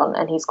restaurant,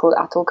 and he's called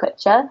Atul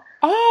Kutcher.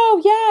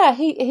 Oh yeah,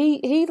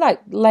 he like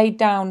laid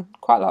down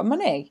quite a lot of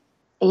money.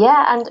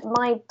 Yeah, and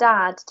my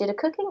dad did a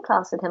cooking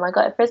class with him. I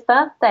got it for his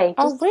birthday.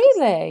 Oh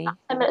really?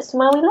 10 minutes from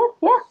where we live.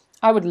 Yeah.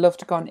 I would love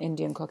to go on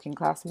Indian cooking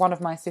class. One of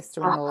my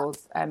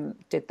sister-in-laws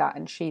did that,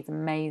 and she's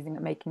amazing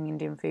at making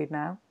Indian food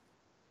now.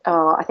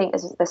 Oh, I think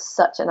there's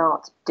such an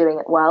art to doing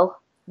it well.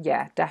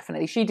 Yeah,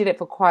 definitely. She did it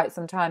for quite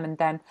some time and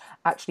then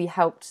actually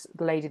helped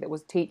the lady that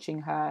was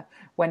teaching her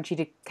when she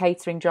did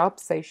catering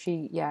jobs. So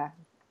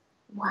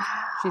wow,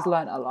 she's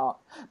learnt a lot.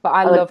 But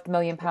I loved £1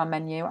 Million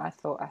Menu. I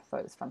thought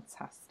it was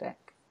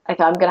fantastic.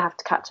 Okay, I'm going to have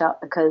to catch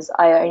up because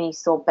I only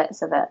saw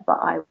bits of it, but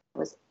I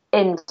was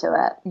into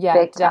it. Yeah,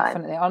 big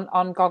definitely. Time.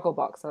 On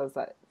Gogglebox, I was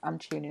like, I'm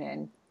tuning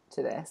in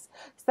to this.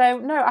 So,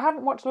 no, I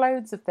haven't watched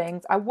loads of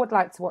things. I would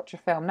like to watch a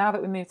film. Now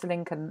that we moved to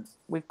Lincoln,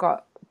 we've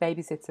got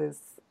babysitters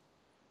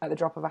at the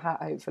drop of a hat,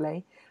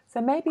 hopefully. So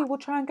maybe we'll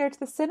try and go to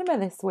the cinema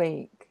this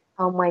week.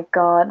 Oh my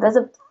God. There's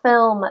a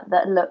film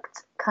that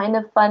looked kind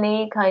of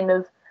funny, kind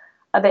of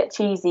a bit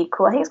cheesy.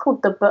 Cool. I think it's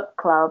called The Book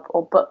Club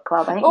or Book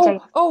Club. I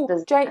think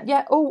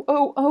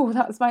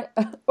that's my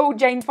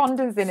Jane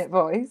Fonda's in it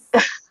voice.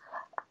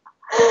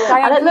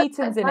 Diane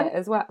Keaton's in it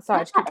as well. Sorry,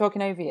 I just keep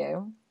talking over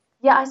you.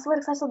 Yeah, I swear,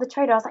 because I saw the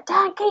trailer, I was like,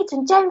 Diane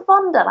Keaton, Jane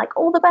Fonda, like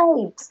all the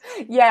babes.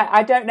 Yeah,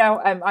 I don't know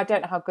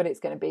how good it's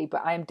going to be,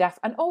 but I am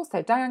and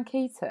also Diane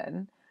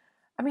Keaton.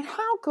 I mean,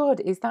 how good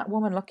is that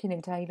woman looking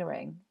in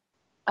tailoring?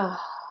 Oh.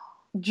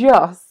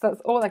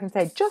 That's all I can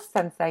say. Just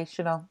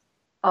sensational.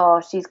 Oh,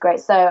 she's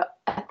great. So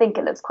I think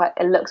it looks quite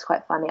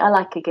funny. I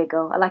like a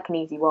giggle. I like an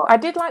easy watch. I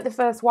did like The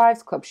First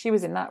Wives Club. She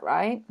was in that,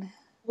 right?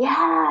 Yeah,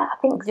 I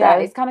think so. Yeah,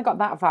 it's kind of got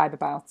that vibe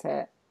about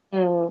it.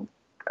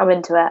 I'm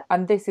into it.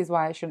 And this is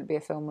why I shouldn't be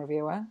a film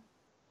reviewer.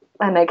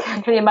 I know.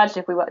 Can you imagine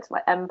if we worked at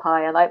like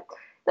Empire? Like,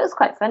 it was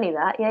quite funny,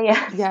 that.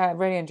 Yeah. Yeah, I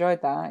really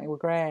enjoyed that. It was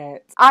great.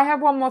 I have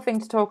one more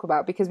thing to talk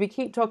about because we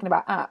keep talking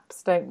about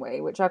apps, don't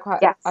we? Which I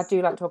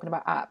do like talking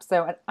about apps.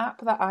 So an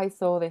app that I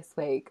saw this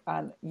week,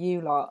 and you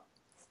lot,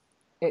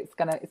 it's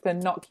gonna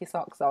knock your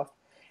socks off.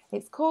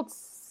 It's called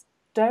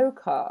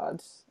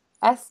Stocard.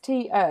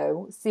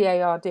 STOCARD.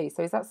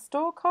 So is that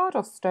Storecard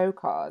or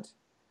Stocard?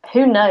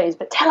 Who knows?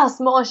 But tell us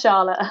more,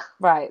 Charlotte.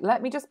 Right,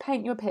 let me just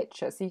paint you a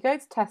picture. So you go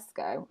to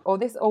Tesco, or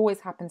this always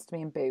happens to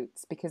me in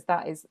Boots because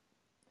that is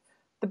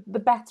the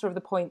better of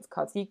the points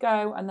cards. You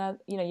go and then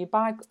you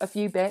buy a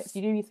few bits.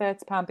 You do your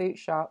 £30 Boots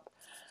shop.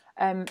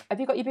 Have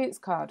you got your Boots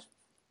card?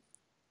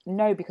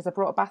 No, because I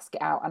brought a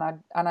basket out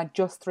and I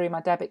just threw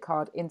my debit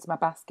card into my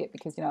basket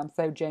because I'm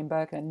so Jane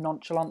Birkin and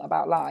nonchalant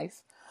about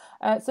life.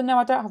 So no,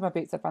 I don't have my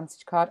Boots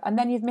Advantage card. And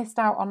then you've missed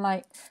out on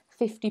like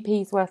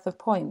 50p's worth of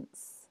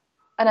points.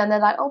 And then they're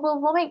like, oh, well,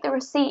 we'll make the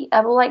receipt.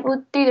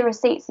 We'll do the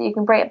receipt so you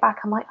can bring it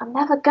back. I'm like, I'm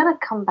never going to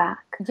come back.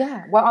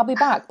 Yeah, well, I'll be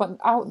back, but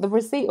the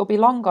receipt will be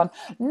long gone.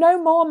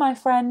 No more, my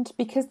friend,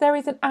 because there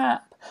is an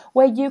app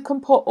where you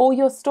can put all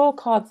your store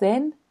cards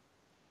in.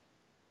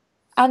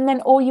 And then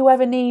all you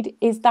ever need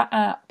is that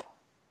app.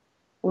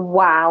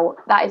 Wow,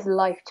 that is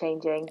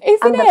life-changing.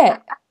 Isn't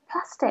it?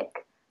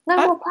 Plastic. No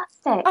more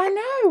plastic. I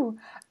know.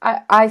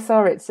 I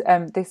saw it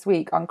this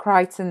week on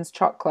Crichton's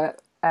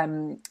chocolate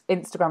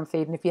Instagram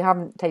feed, and if you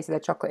haven't tasted their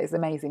chocolate, it's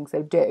amazing,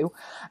 so do.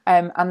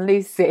 And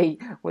Lucy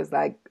was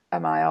like,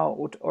 am I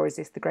old, or is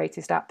this the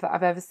greatest app that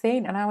I've ever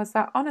seen? And I was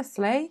like,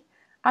 honestly,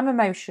 I'm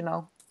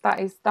emotional. That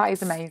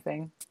is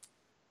amazing.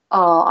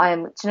 Oh,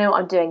 do you know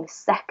what I'm doing? The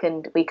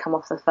second we come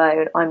off the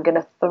phone, I'm going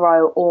to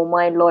throw all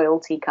my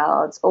loyalty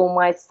cards, all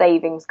my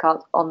savings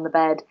cards on the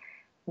bed,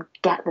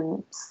 get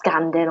them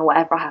scanned in or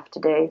whatever I have to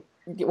do.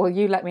 Well,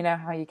 you let me know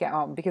how you get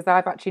on, because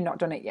I've actually not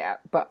done it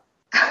yet, but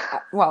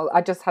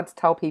I just had to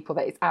tell people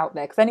that it's out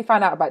there, because I only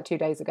found out about 2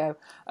 days ago,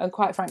 and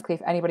quite frankly,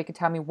 if anybody could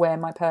tell me where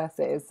my purse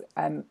is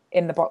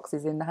in the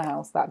boxes in the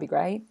house, that'd be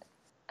great.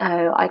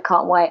 Oh, I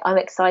can't wait. I'm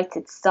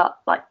excited to start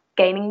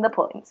gaining the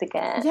points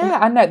again. Yeah,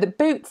 I know. The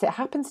boots, it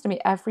happens to me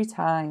every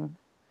time.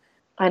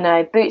 I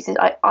know, Boots is,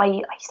 I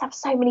used to have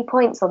so many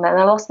points on there,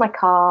 and I lost my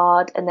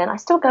card, and then I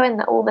still go in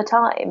there all the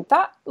time.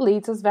 That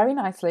leads us very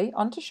nicely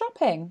onto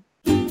shopping.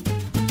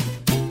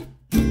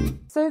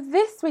 So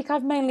this week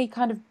I've mainly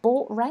kind of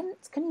bought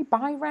rent. Can you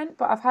buy rent?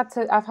 But we've had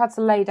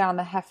to lay down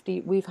the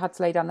hefty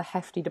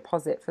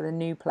deposit for the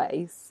new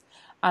place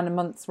and a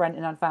month's rent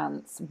in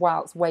advance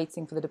whilst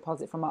waiting for the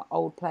deposit from our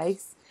old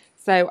place.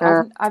 So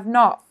I've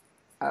not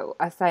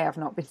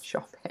been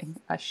shopping.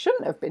 I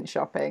shouldn't have been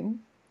shopping.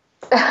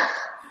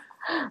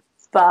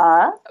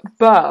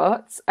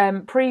 But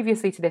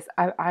previously to this,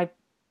 I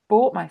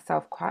bought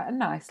myself quite a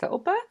nice little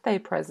birthday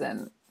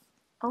present.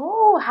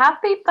 Oh,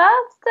 happy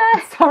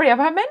birthday! Sorry,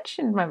 have I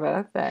mentioned my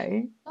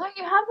birthday? No,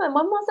 you haven't.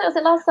 When was it? Was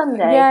it last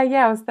Sunday?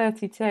 Yeah, I was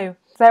 32.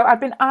 So I've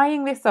been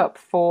eyeing this up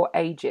for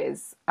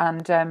ages.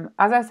 And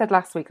as I said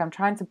last week, I'm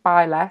trying to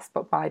buy less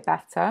but buy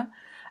better.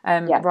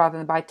 Rather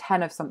than buy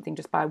 10 of something,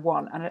 just buy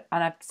one. And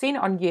I've seen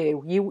it on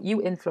you.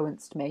 You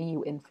influenced me,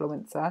 you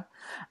influencer.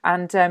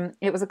 And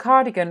it was a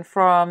cardigan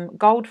from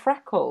Gold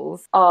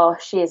Freckles. Oh,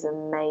 she is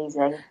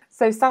amazing.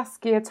 So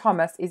Saskia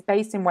Thomas is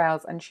based in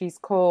Wales and she's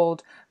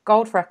called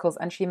Gold Freckles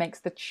and she makes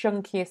the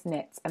chunkiest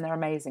knits and they're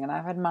amazing and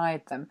I've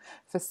admired them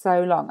for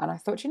so long and I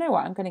thought, you know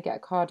what, I'm going to get a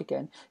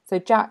cardigan. So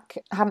Jack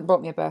hadn't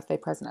bought me a birthday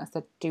present. I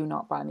said, do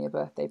not buy me a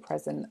birthday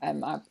present.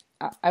 I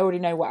already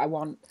know what I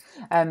want.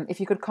 If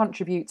you could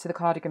contribute to the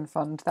cardigan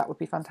fund, that would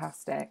be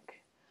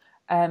fantastic.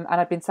 And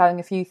I've been selling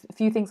a few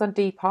things on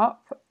Depop.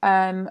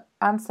 And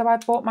so I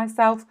bought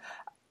myself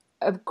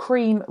a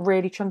cream,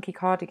 really chunky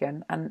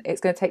cardigan, and it's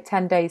going to take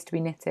 10 days to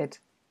be knitted.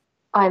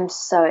 I'm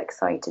so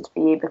excited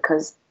for you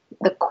because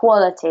the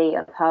quality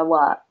of her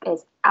work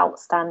is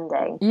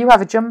outstanding. You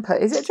have a jumper.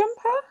 Is it a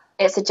jumper?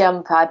 It's a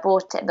jumper. I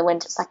bought it in the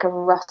winter. It's like a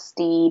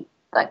rusty,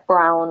 like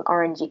brown,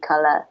 orangey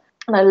colour.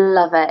 And I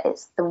love it.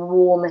 It's the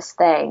warmest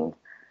thing.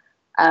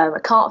 I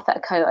can't fit a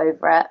coat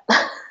over it.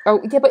 Oh,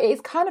 yeah, but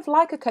it's kind of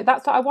like a coat.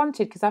 That's what I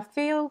wanted because I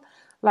feel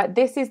like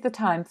this is the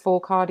time for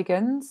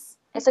cardigans.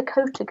 It's a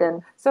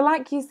coatigan. So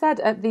like you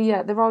said at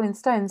the Rolling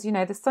Stones, you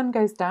know, the sun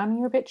goes down and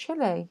you're a bit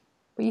chilly.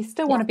 But you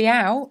still want to be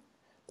out.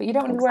 But you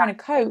don't want to be wearing a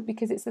coat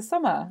because it's the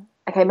summer.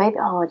 Okay, maybe,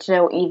 do you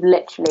know what? You've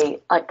literally,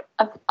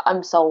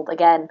 I'm sold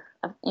again.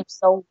 You've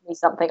sold me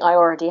something I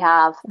already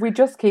have. We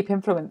just keep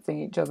influencing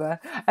each other.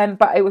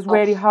 But it was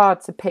really hard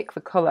to pick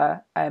the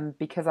colour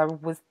because I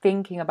was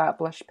thinking about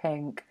blush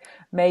pink,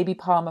 maybe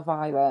Parma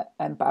Violet,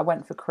 but I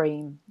went for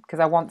cream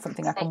because I want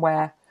something I can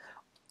wear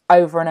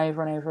over and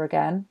over and over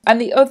again.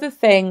 And the other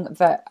thing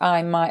that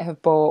I might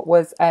have bought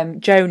was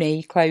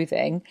Joni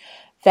clothing.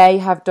 They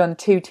have done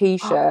 2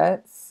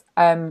 t-shirts.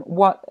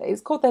 What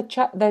it's called their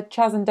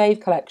Chaz and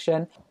Dave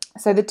collection.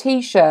 So the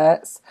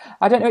t-shirts,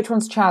 I don't know which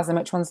one's Chaz and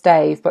which one's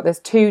Dave, but there's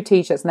 2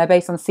 t-shirts and they're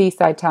based on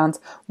seaside towns.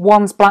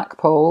 One's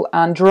Blackpool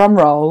and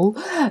drumroll,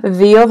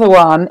 the other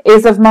one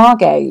is of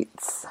Margate.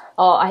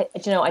 Oh,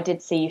 do you know, I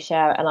did see you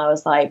share it and I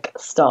was like,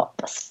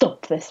 stop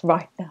this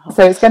right now.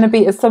 So it's going to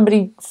be, as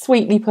somebody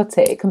sweetly put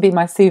it, it can be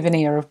my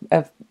souvenir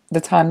of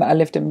the time that I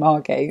lived in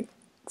Margate.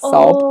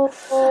 Sob.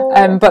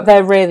 Oh. But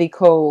they're really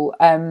cool.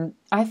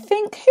 I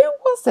think, who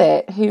was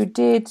it who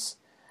did,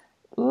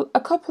 a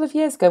couple of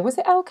years ago, was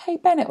it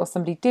LK Bennett or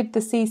somebody did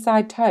the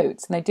Seaside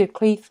Totes and they did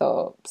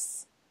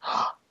Cleethorpes?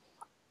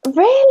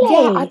 Really?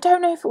 Yeah, I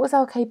don't know if it was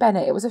LK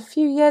Bennett. It was a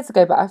few years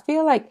ago, but I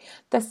feel like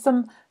there's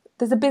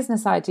a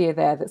business idea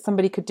there that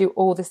somebody could do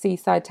all the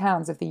seaside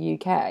towns of the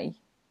UK.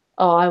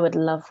 Oh, I would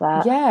love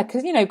that. Yeah,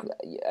 because, you know,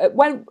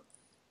 when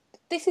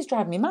this is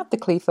driving me mad, the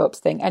Cleethorpes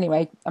thing.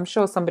 Anyway, I'm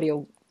sure somebody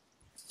will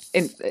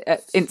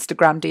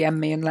Instagram DM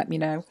me and let me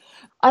know.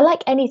 I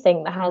like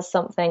anything that has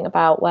something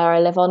about where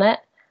I live on it,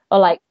 or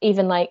like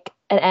even like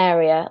an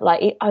area.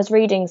 Like I was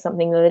reading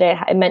something the other day,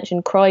 it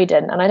mentioned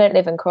Croydon, and I don't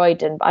live in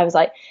Croydon, but I was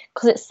like,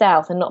 because it's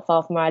south and not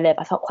far from where I live,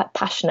 I felt quite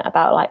passionate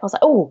about, like, I was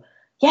like, oh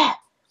yeah.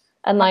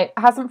 And like,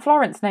 hasn't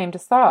Florence named a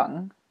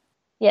song?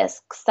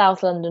 Yes,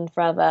 South London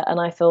Forever, and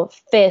I feel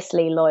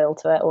fiercely loyal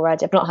to it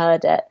already. I've not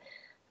heard it,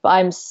 but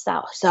I'm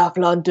South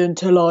London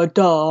till I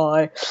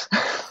die.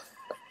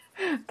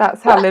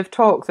 That's how Liv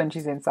talks when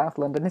she's in South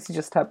London. This is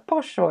just her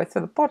posh voice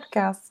for the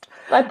podcast.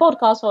 My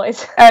podcast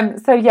voice.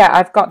 So yeah,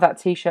 I've got that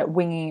t-shirt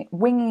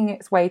winging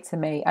its way to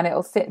me, and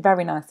it'll sit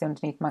very nicely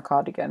underneath my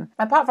cardigan.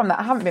 Apart from that,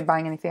 I haven't been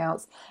buying anything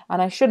else,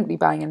 and I shouldn't be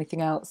buying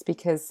anything else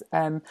because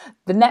the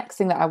next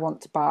thing that I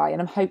want to buy,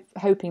 and I'm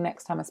hoping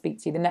next time I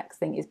speak to you, the next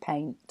thing is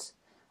paint.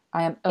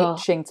 I am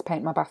itching to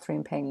paint my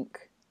bathroom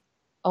pink.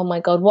 Oh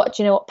my God,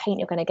 do you know what paint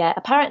you're going to get?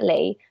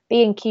 Apparently,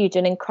 B&Q do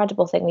an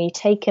incredible thing where you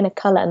take in a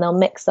colour and they'll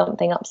mix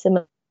something up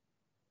similar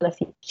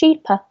for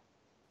cheaper.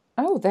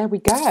 Oh, there we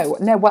go.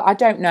 No, well, I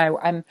don't know.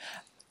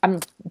 I'm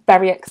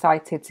very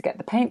excited to get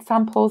the paint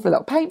samples, the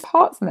little paint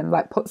pots, and then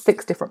like put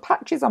 6 different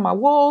patches on my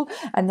wall,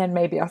 and then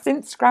maybe ask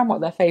Instagram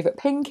what their favourite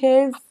pink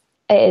is.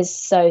 It is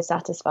so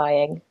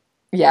satisfying.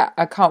 Yeah,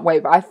 I can't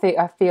wait, but I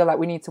feel like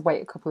we need to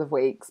wait a couple of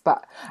weeks,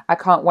 but I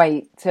can't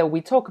wait till we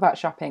talk about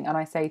shopping and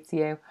I say to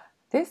you,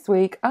 this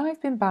week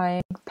I've been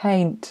buying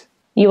paint.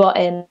 You are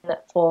in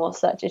for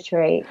such a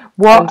treat.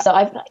 What? So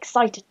I'm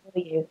excited for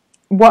you.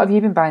 What have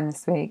you been buying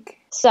this week?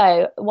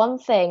 So one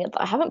thing that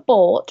I haven't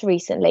bought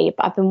recently,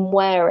 but I've been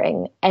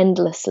wearing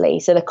endlessly,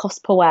 so the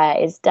cost per wear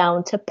is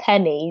down to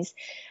pennies,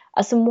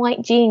 are some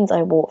white jeans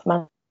I bought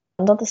from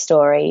and Other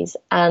Stories.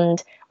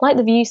 And like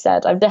the View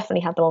said, I've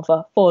definitely had them on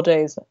for 4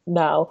 days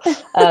now.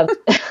 That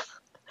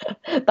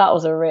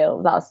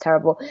was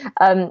terrible.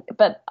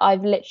 But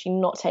I've literally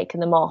not taken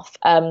them off.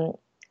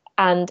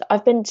 And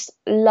I've been just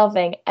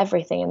loving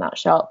everything in that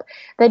shop.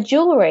 Their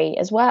jewellery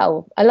as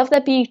well. I love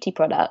their beauty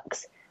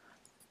products.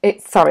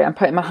 Sorry, I'm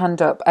putting my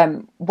hand up.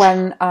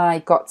 When I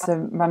got to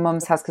my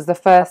mum's house, because the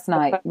first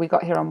night we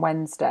got here on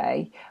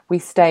Wednesday, we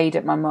stayed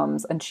at my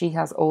mum's, and she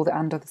has all the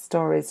And Other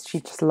Stories. She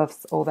just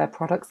loves all their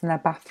products in their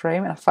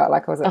bathroom, and I felt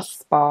like I was at a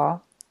spa.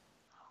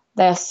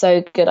 They are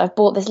so good. I've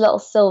bought this little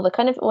silver,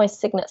 kind of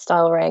almost signet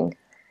style ring.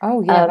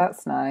 Oh yeah,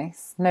 that's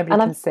nice. Nobody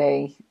can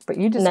see, but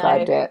you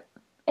described it.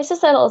 It's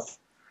just a little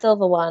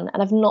silver one,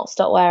 and I've not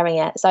stopped wearing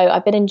it, so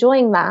I've been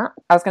enjoying that.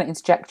 I was going to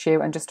interject you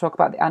and just talk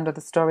about the And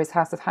Other Stories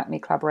House of Hackney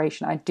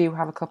collaboration. I do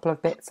have a couple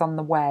of bits on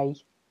the way.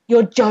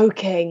 You're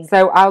joking.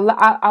 So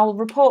I'll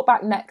report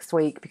back next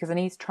week because I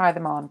need to try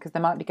them on because they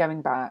might be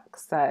going back.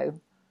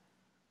 So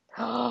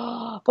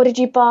what did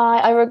you buy?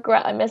 I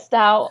regret I missed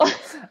out.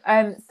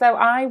 So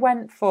I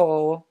went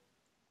for,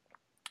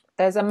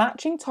 there's a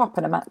matching top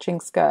and a matching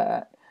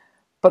skirt,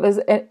 but there's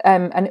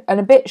and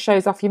a bit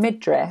shows off your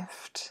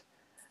midriff.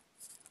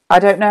 I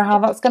don't know how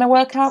that's going to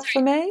work out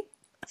for me.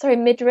 Sorry,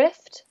 midriff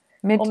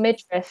or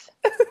midriff?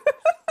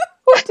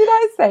 What did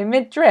I say?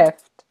 Midriff?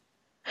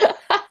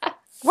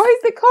 What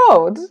is it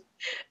called?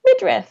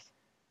 Midriff.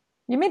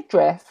 Your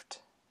midriff?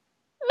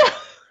 No,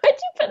 why'd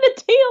you put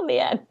the T on the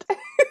end?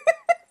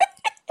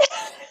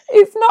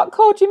 It's not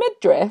called your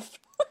midriff.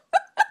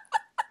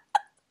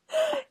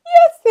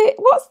 Yes,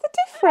 what's the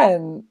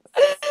difference?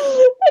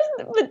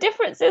 The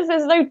difference is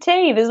there's no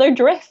T, there's no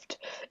drift.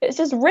 It's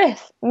just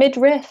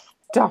midriff.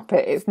 Stop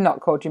it, it's not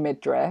called your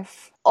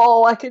midriff.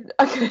 Oh, I can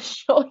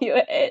assure you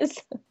it is.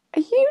 Are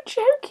you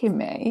joking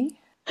me?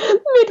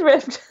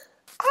 Midriff.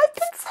 I've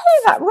been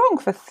saying that wrong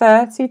for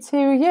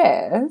 32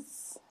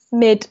 years.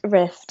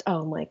 Midriff.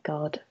 Oh my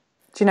God.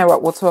 Do you know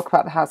what? We'll talk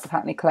about the House of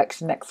Hackney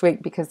collection next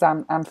week because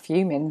I'm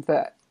fuming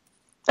that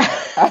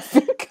I've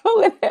been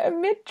calling it a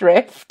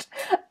midriff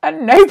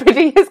and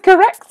nobody has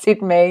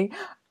corrected me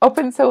up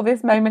until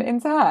this moment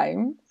in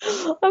time.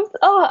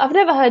 I've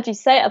never heard you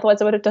say it, otherwise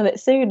I would have done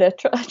it sooner.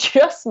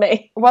 Trust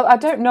me. Well, I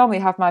don't normally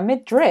have my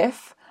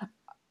midriff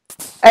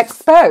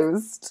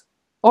exposed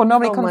or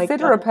normally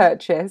consider a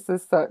purchase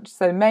as such,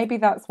 so maybe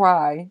that's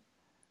why.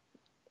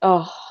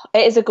 Oh,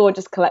 it is a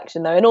gorgeous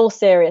collection though, in all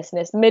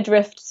seriousness,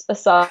 midriffs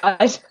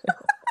aside.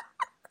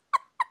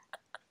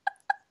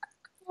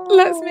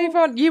 Let's move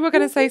on. You were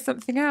going to say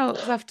something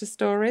else after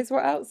stories.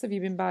 What else have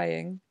you been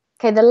buying?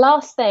 Okay, the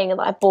last thing that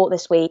I bought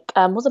this week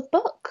was a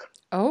book.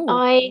 Oh.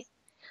 I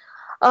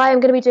am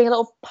going to be doing a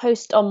little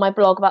post on my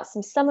blog about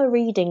some summer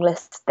reading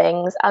list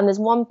things, and there's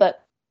one book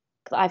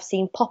that I've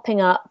seen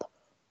popping up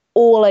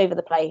all over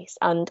the place,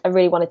 and I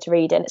really wanted to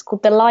read it. And it's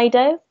called The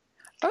Lido.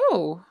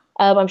 Oh.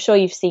 I'm sure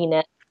you've seen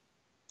it.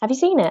 Have you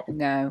seen it?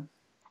 No.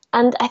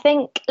 And I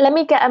think, let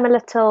me get a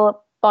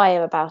little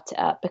bio about it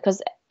up,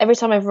 because every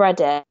time I've read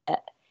it,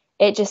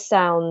 it just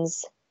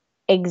sounds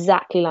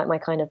exactly like my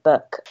kind of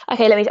book.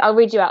 Okay, I'll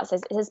read you out.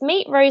 It says,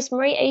 meet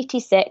Rosemary,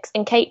 86,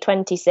 and Kate,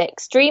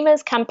 26,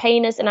 dreamers,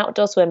 campaigners, and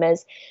outdoor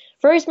swimmers.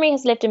 Rosemary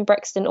has lived in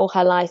Brixton all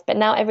her life, but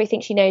now everything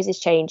she knows is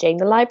changing.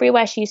 The library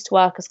where she used to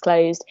work has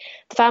closed.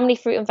 The family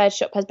fruit and veg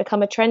shop has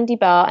become a trendy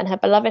bar, and her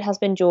beloved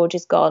husband George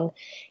is gone.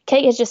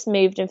 Kate has just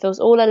moved and feels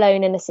all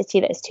alone in a city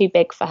that is too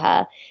big for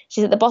her.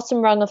 She's at the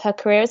bottom rung of her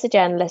career as a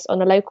journalist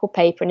on a local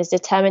paper and is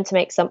determined to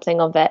make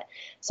something of it.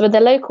 So when the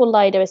local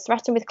Lido is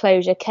threatened with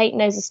closure, Kate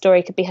knows the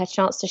story could be her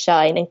chance to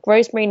shine, and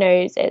Rosemary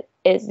knows it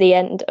is the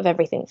end of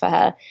everything for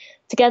her.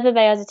 Together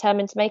they are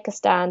determined to make a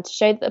stand, to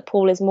show that the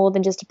pool is more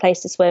than just a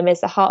place to swim,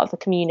 it's the heart of the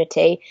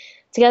community.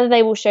 Together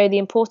they will show the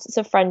importance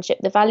of friendship,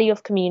 the value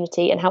of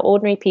community, and how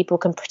ordinary people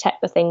can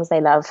protect the things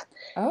they love.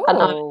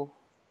 Oh.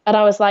 And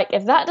I was like,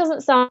 if that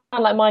doesn't sound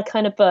like my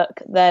kind of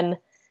book, then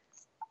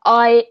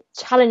I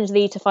challenge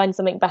thee to find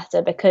something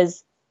better,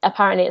 because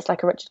apparently it's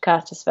like a Richard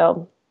Curtis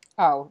film.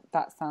 Oh,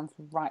 that sounds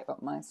right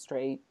up my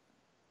street.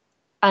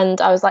 And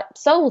I was like,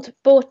 sold,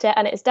 bought it,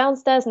 and it's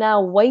downstairs now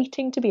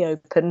waiting to be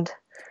opened.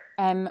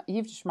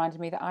 You've just reminded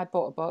me that I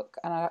bought a book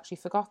and I'd actually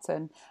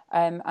forgotten.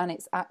 And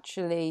it's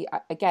actually,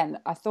 again,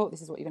 I thought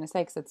this is what you're going to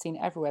say because I'd seen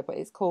it everywhere, but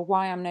it's called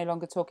Why I'm No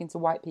Longer Talking to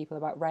White People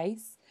About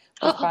Race.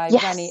 It's by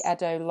Yes. Rennie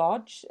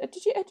Edo-Lodge. Have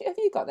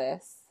you got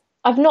this?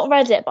 I've not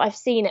read it, but I've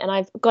seen it and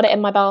I've got it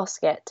in my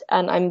basket,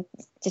 and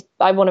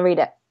I want to read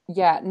it.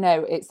 Yeah,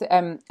 no, it's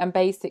and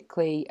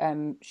basically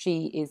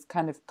she is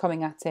kind of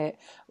coming at it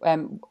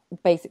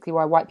basically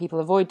why white people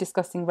avoid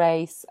discussing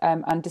race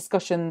and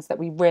discussions that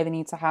we really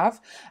need to have.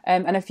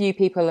 And a few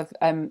people have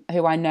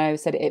who I know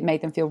said it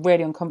made them feel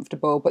really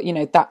uncomfortable, but you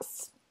know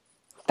that's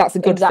a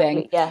good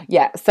thing. Yeah.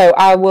 Yeah. So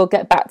I will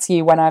get back to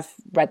you when I've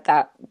read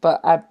that. But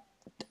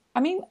I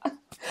mean,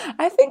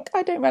 I think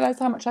I don't realise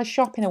how much I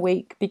shop in a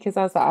week because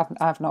I was like,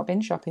 I've not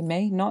been shopping,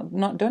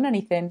 not done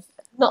anything.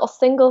 Not a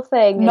single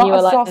thing. And Not you were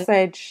a like,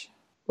 sausage.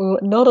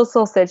 Not a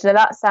sausage. No,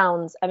 that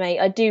sounds amazing.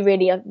 I do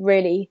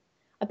really,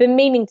 I've been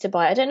meaning to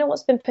buy it. I don't know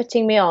what's been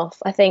putting me off.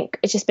 I think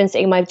it's just been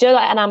sitting in my, do you know,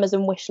 like an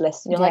Amazon wish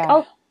list? And you're like,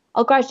 oh,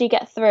 I'll gradually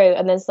get through.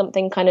 And then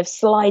something kind of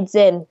slides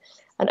in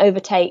and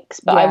overtakes.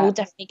 But I will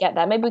definitely get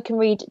there. Maybe we can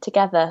read it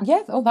together.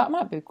 Yeah, that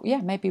might be,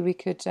 maybe we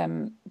could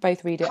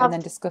both read it and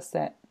then discuss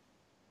it.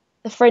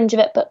 The Fringe of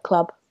It book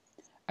club.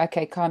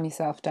 Okay, calm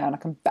yourself down.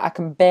 I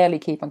can barely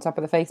keep on top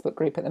of the Facebook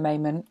group at the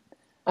moment.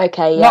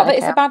 Okay, yeah. Not that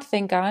it's a bad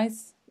thing,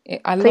 guys.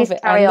 I love it.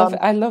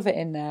 I love it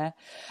in there.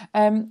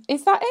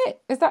 Is that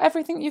it? Is that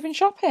everything you've been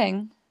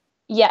shopping?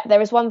 Yeah,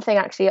 there is one thing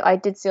actually I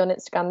did see on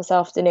Instagram this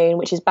afternoon,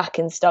 which is back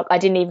in stock. I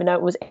didn't even know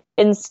it was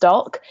in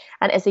stock,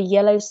 and it's a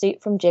yellow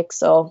suit from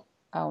Jigsaw.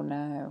 Oh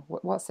no!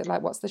 What's it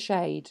like? What's the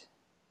shade?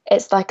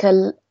 It's like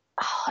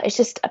it's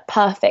just a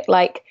perfect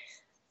like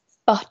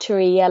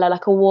buttery yellow,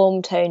 like a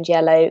warm toned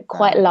yellow,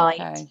 quite light.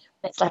 Okay.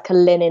 It's like a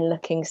linen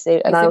looking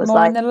suit, and I was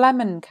like, in the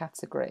lemon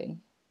category?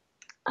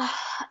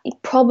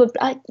 Probably,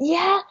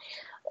 yeah,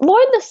 more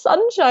in the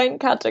sunshine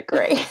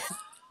category.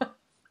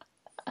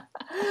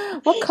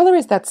 What colour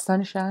is that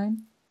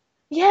sunshine?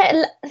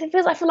 Yeah, it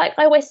feels. I feel like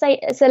I always say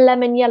it's a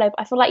lemon yellow, but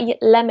I feel like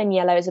lemon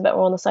yellow is a bit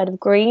more on the side of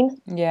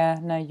green. Yeah,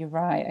 no, you're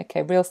right.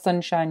 Okay, real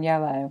sunshine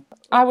yellow.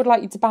 I would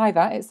like you to buy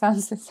that. It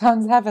sounds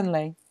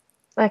heavenly.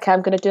 Okay,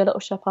 I'm going to do a little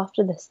shop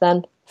after this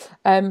then.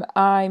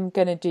 I'm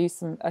going to do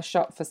a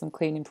shop for some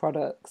cleaning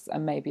products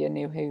and maybe a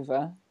new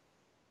Hoover.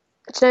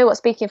 Do you know what?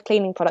 Speaking of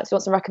cleaning products, you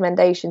want some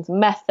recommendations?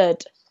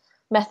 Method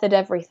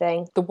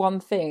everything. The one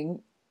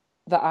thing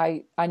that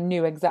I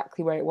knew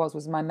exactly where it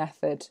was my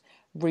Method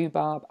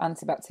rhubarb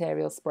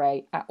antibacterial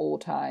spray at all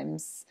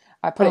times.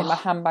 I put it in my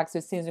handbag so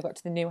as soon as we got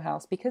to the new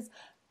house, because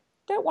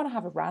I don't want to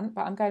have a rant,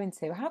 but I'm going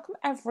to. How come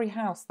every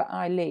house that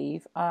I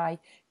leave, I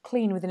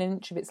clean within an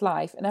inch of its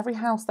life, and every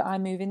house that I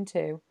move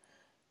into,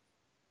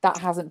 that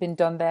hasn't been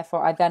done,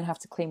 therefore I then have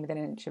to clean within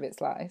an inch of its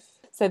life?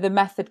 So the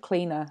Method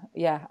cleaner,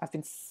 I've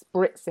been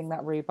spritzing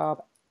that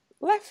rhubarb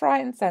left,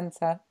 right and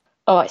centre.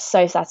 Oh, it's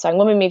so satisfying.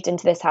 When we moved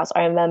into this house,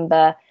 I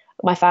remember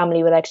my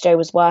family were there because Joe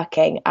was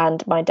working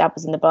and my dad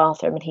was in the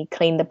bathroom and he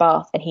cleaned the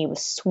bath and he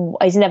was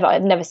I've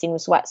never seen him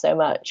sweat so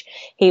much.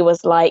 He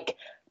was like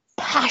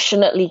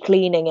passionately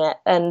cleaning it,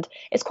 and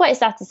it's quite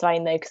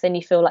satisfying though, because then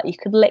you feel like you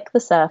could lick the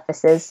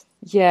surfaces.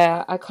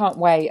 Yeah, I can't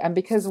wait. And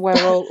because we're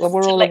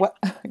all I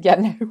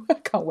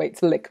can't wait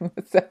to lick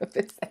the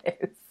surfaces.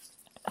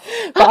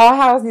 But our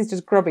house is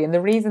just grubby, and the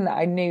reason that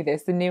I knew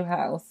this, the new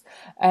house,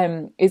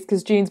 is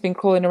because June's been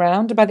crawling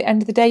around. And by the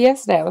end of the day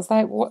yesterday, I was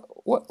like,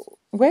 "What?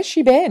 Where's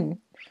she been?"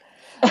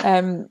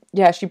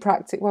 She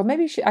practiced. Well,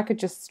 maybe I could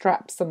just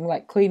strap some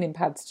like cleaning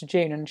pads to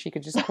June, and she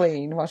could just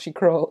clean while she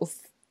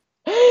crawls.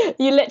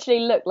 You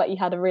literally looked like you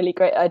had a really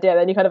great idea.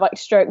 Then you kind of like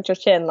stroked your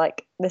chin,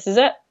 like, "This is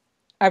it.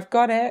 I've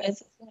got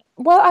it."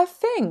 Well, I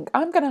think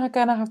I'm gonna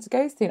have to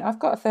go soon. I've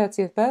got a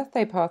 30th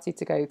birthday party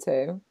to go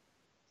to.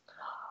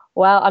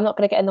 Well, I'm not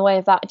going to get in the way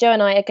of that. Joe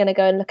and I are going to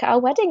go and look at our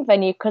wedding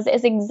venue because it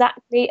is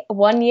exactly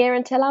 1 year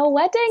until our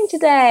wedding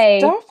today.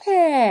 Stop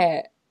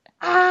it.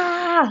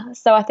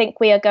 So I think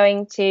we are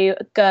going to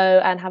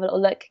go and have a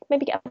little look,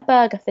 maybe get a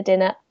burger for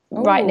dinner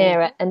right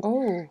near it.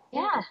 And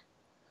yeah.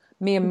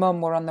 Me and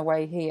Mum were on the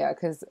way here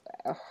because,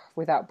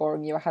 without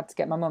boring you, I had to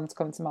get my mum to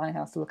come to my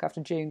house to look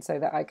after June so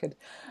that I could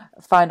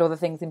find all the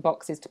things in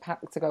boxes to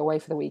pack to go away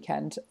for the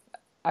weekend.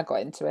 I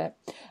got into it,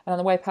 and on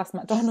the way past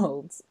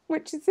McDonald's,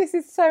 this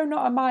is so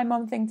not a my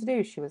mum thing to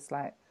do, she was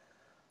like,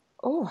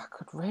 "Oh, I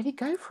could really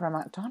go for a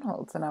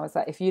McDonald's," and I was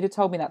like, "If you'd have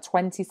told me that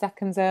 20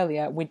 seconds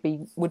earlier, we'd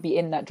be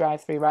in that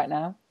drive-through right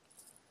now."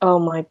 Oh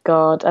my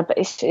god! I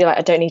bet you're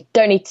like,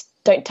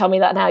 don't tell me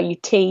that now, you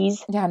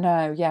tease. Yeah,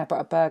 no, yeah,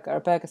 but a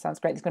burger sounds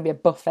great. There's going to be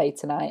a buffet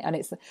tonight, and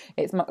it's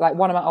like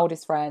one of my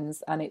oldest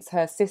friends, and it's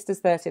her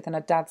sister's 30th and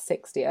her dad's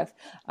 60th,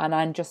 and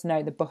I just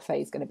know the buffet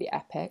is going to be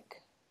epic.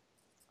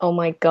 Oh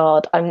my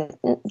god, I'm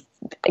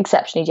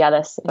exceptionally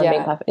jealous, if I'm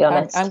being perfectly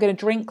honest. I'm going to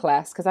drink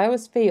less because I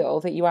always feel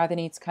that you either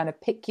need to kind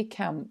of pick your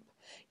camp.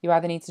 You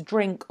either need to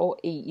drink or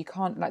eat. You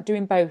can't, like,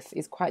 doing both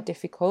is quite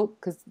difficult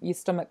because your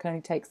stomach can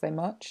only take so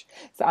much.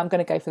 So I'm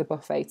going to go for the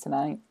buffet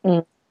tonight.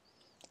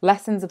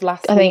 Lessons of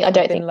last week have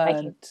been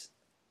learned.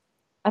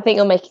 I think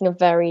you're making a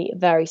very,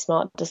 very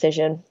smart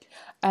decision.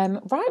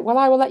 Right, well,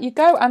 I will let you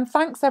go. And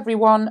thanks,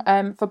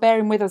 everyone, for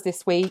bearing with us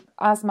this week.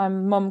 As my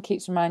mum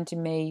keeps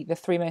reminding me, the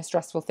 3 most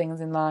stressful things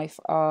in life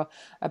are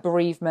a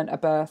bereavement, a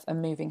birth, and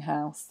moving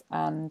house.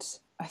 And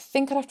I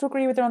think I'd have to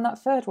agree with her on that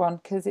third one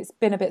because it's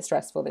been a bit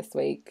stressful this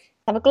week.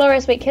 Have a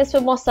glorious week. Here's for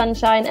more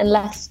sunshine and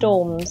less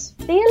storms.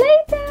 See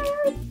you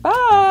later.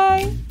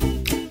 Bye.